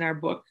expressed in our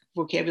book,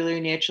 Vocabulary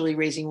Naturally,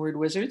 Raising Word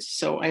Wizards.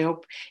 So I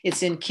hope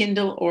it's in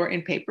Kindle or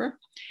in paper.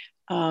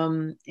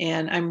 And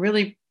I'm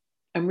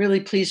really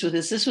pleased with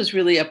this. This was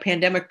really a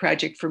pandemic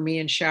project for me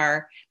and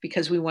Shar,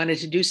 because we wanted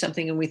to do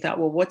something and we thought,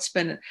 well, what's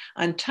been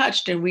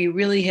untouched? And we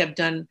really have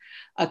done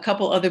a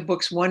couple other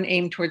books, one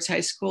aimed towards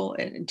high school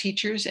and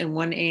teachers and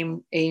one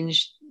aimed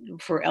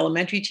for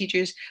elementary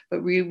teachers,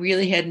 but we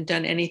really hadn't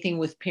done anything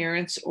with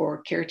parents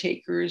or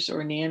caretakers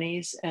or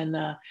nannies and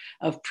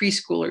of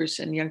preschoolers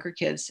and younger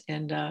kids.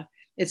 And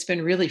it's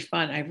been really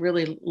fun.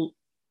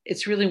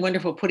 It's really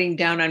wonderful putting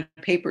down on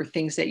paper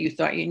things that you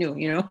thought you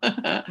knew,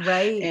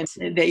 right.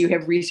 And that you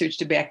have research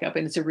to back up.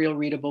 And it's a real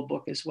readable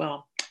book as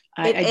well.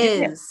 It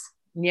is.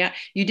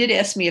 You did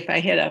ask me if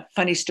I had a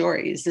funny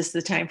story. Is this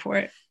the time for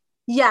it?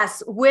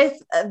 Yes.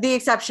 With the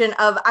exception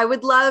of, I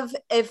would love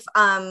if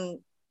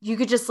you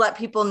could just let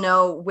people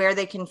know where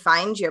they can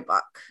find your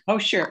book. Oh,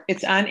 sure.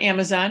 It's on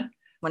Amazon.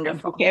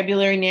 Wonderful.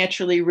 Vocabulary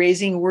Naturally,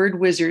 Raising Word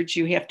Wizards.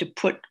 You have to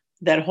put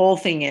that whole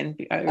thing in,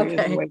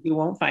 otherwise you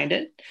won't find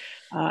it.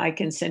 I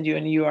can send you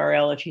a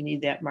URL if you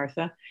need that,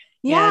 Martha.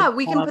 Yeah,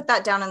 we can put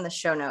that down in the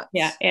show notes.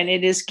 Yeah, and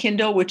it is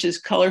Kindle, which is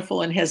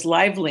colorful and has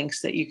live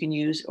links that you can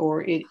use,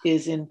 or it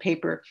is in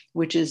paper,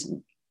 which is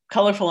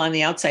colorful on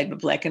the outside,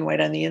 but black and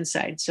white on the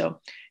inside. So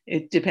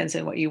it depends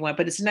on what you want.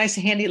 But it's a nice,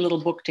 handy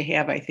little book to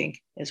have, I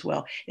think, as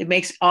well. It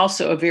makes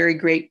also a very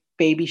great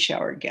baby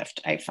shower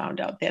gift. I found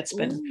out that's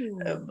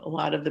been a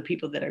lot of the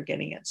people that are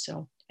getting it.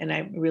 So, and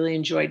I really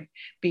enjoyed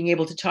being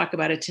able to talk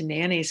about it to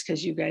nannies,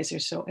 because you guys are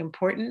so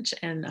important.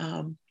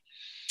 And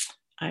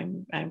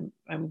I'm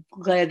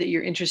glad that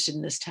you're interested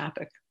in this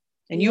topic.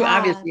 And you Yeah,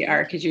 obviously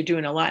are, because you're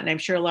doing a lot. And I'm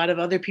sure a lot of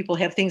other people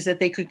have things that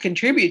they could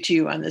contribute to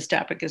you on this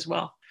topic as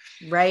well.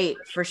 Right.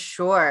 For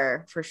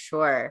sure. For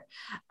sure.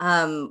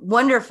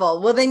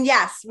 Wonderful. Well, then,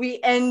 yes, we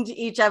end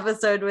each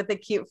episode with a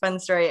cute, fun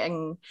story.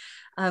 And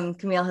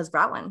Camille has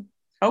brought one.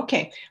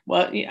 Okay.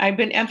 Well, I've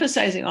been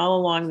emphasizing all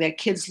along that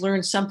kids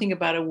learn something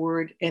about a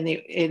word and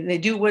they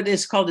do what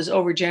is called as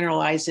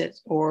overgeneralize it,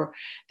 or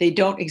they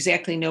don't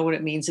exactly know what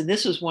it means. And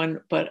this was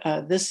one, but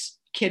this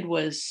kid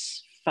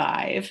was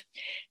 5,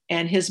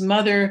 and his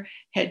mother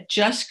had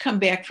just come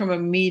back from a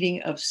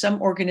meeting of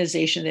some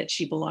organization that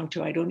she belonged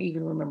to. I don't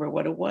even remember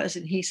what it was.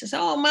 And he says,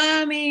 "Oh,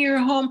 Mommy, you're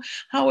home.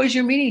 How was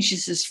your meeting?" She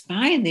says,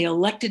 "Fine. They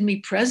elected me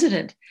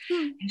president."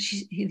 And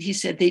he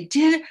said, "They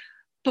did?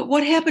 But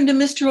what happened to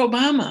Mr.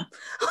 Obama?"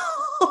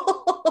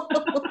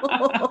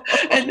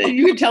 And then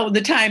you could tell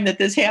the time that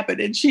this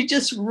happened. And she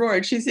just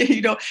roared. She said,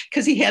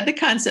 because he had the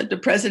concept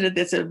of president.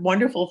 That's a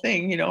wonderful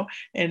thing,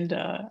 And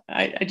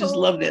I just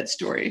love that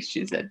story.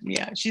 She said,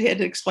 yeah, she had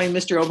to explain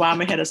Mr.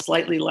 Obama had a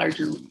slightly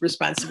larger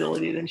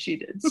responsibility than she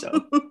did.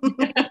 So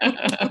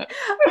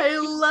I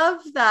love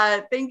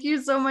that. Thank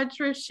you so much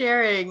for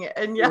sharing.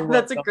 And yeah,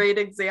 that's a great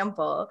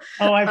example.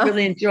 Oh, I've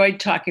really enjoyed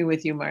talking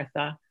with you,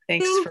 Martha.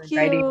 Thanks for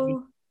inviting me.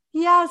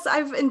 Yes,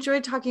 I've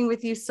enjoyed talking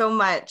with you so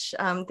much.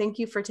 Thank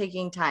you for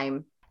taking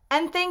time.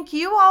 And thank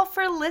you all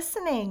for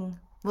listening.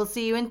 We'll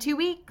see you in 2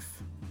 weeks.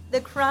 The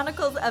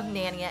Chronicles of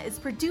Nania is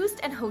produced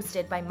and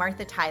hosted by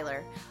Martha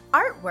Tyler.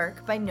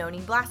 Artwork by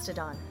Noni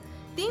Blastodon.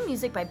 Theme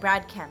music by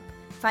Brad Kemp.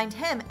 Find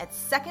him at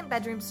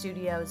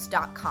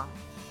secondbedroomstudios.com.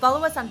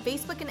 Follow us on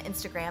Facebook and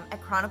Instagram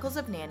at Chronicles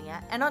of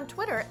Nania and on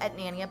Twitter at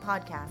Nania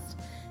Podcast.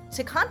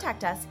 To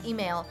contact us,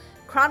 email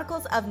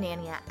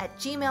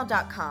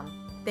chroniclesofnania@gmail.com.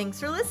 Thanks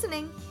for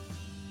listening.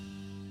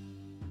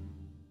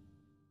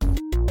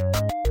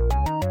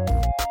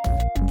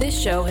 This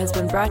show has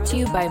been brought to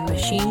you by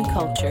Machine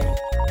Culture.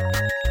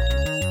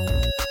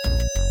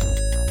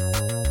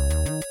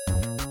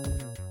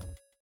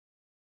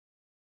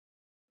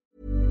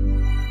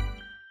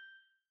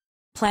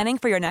 Planning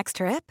for your next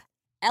trip?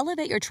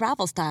 Elevate your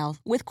travel style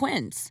with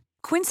Quince.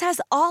 Quince has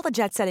all the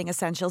jet-setting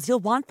essentials you'll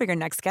want for your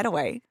next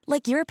getaway,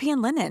 like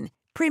European linen,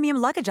 premium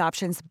luggage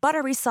options,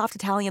 buttery soft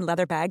Italian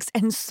leather bags,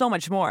 and so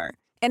much more.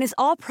 And is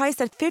all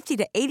priced at 50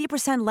 to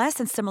 80% less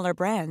than similar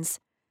brands.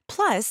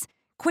 Plus,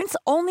 Quince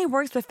only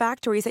works with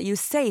factories that use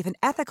safe and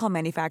ethical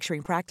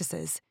manufacturing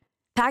practices.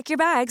 Pack your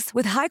bags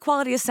with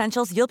high-quality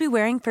essentials you'll be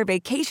wearing for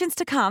vacations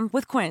to come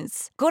with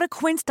Quince. Go to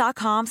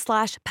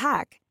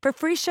quince.com/pack for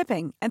free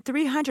shipping and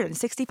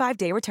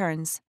 365-day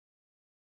returns.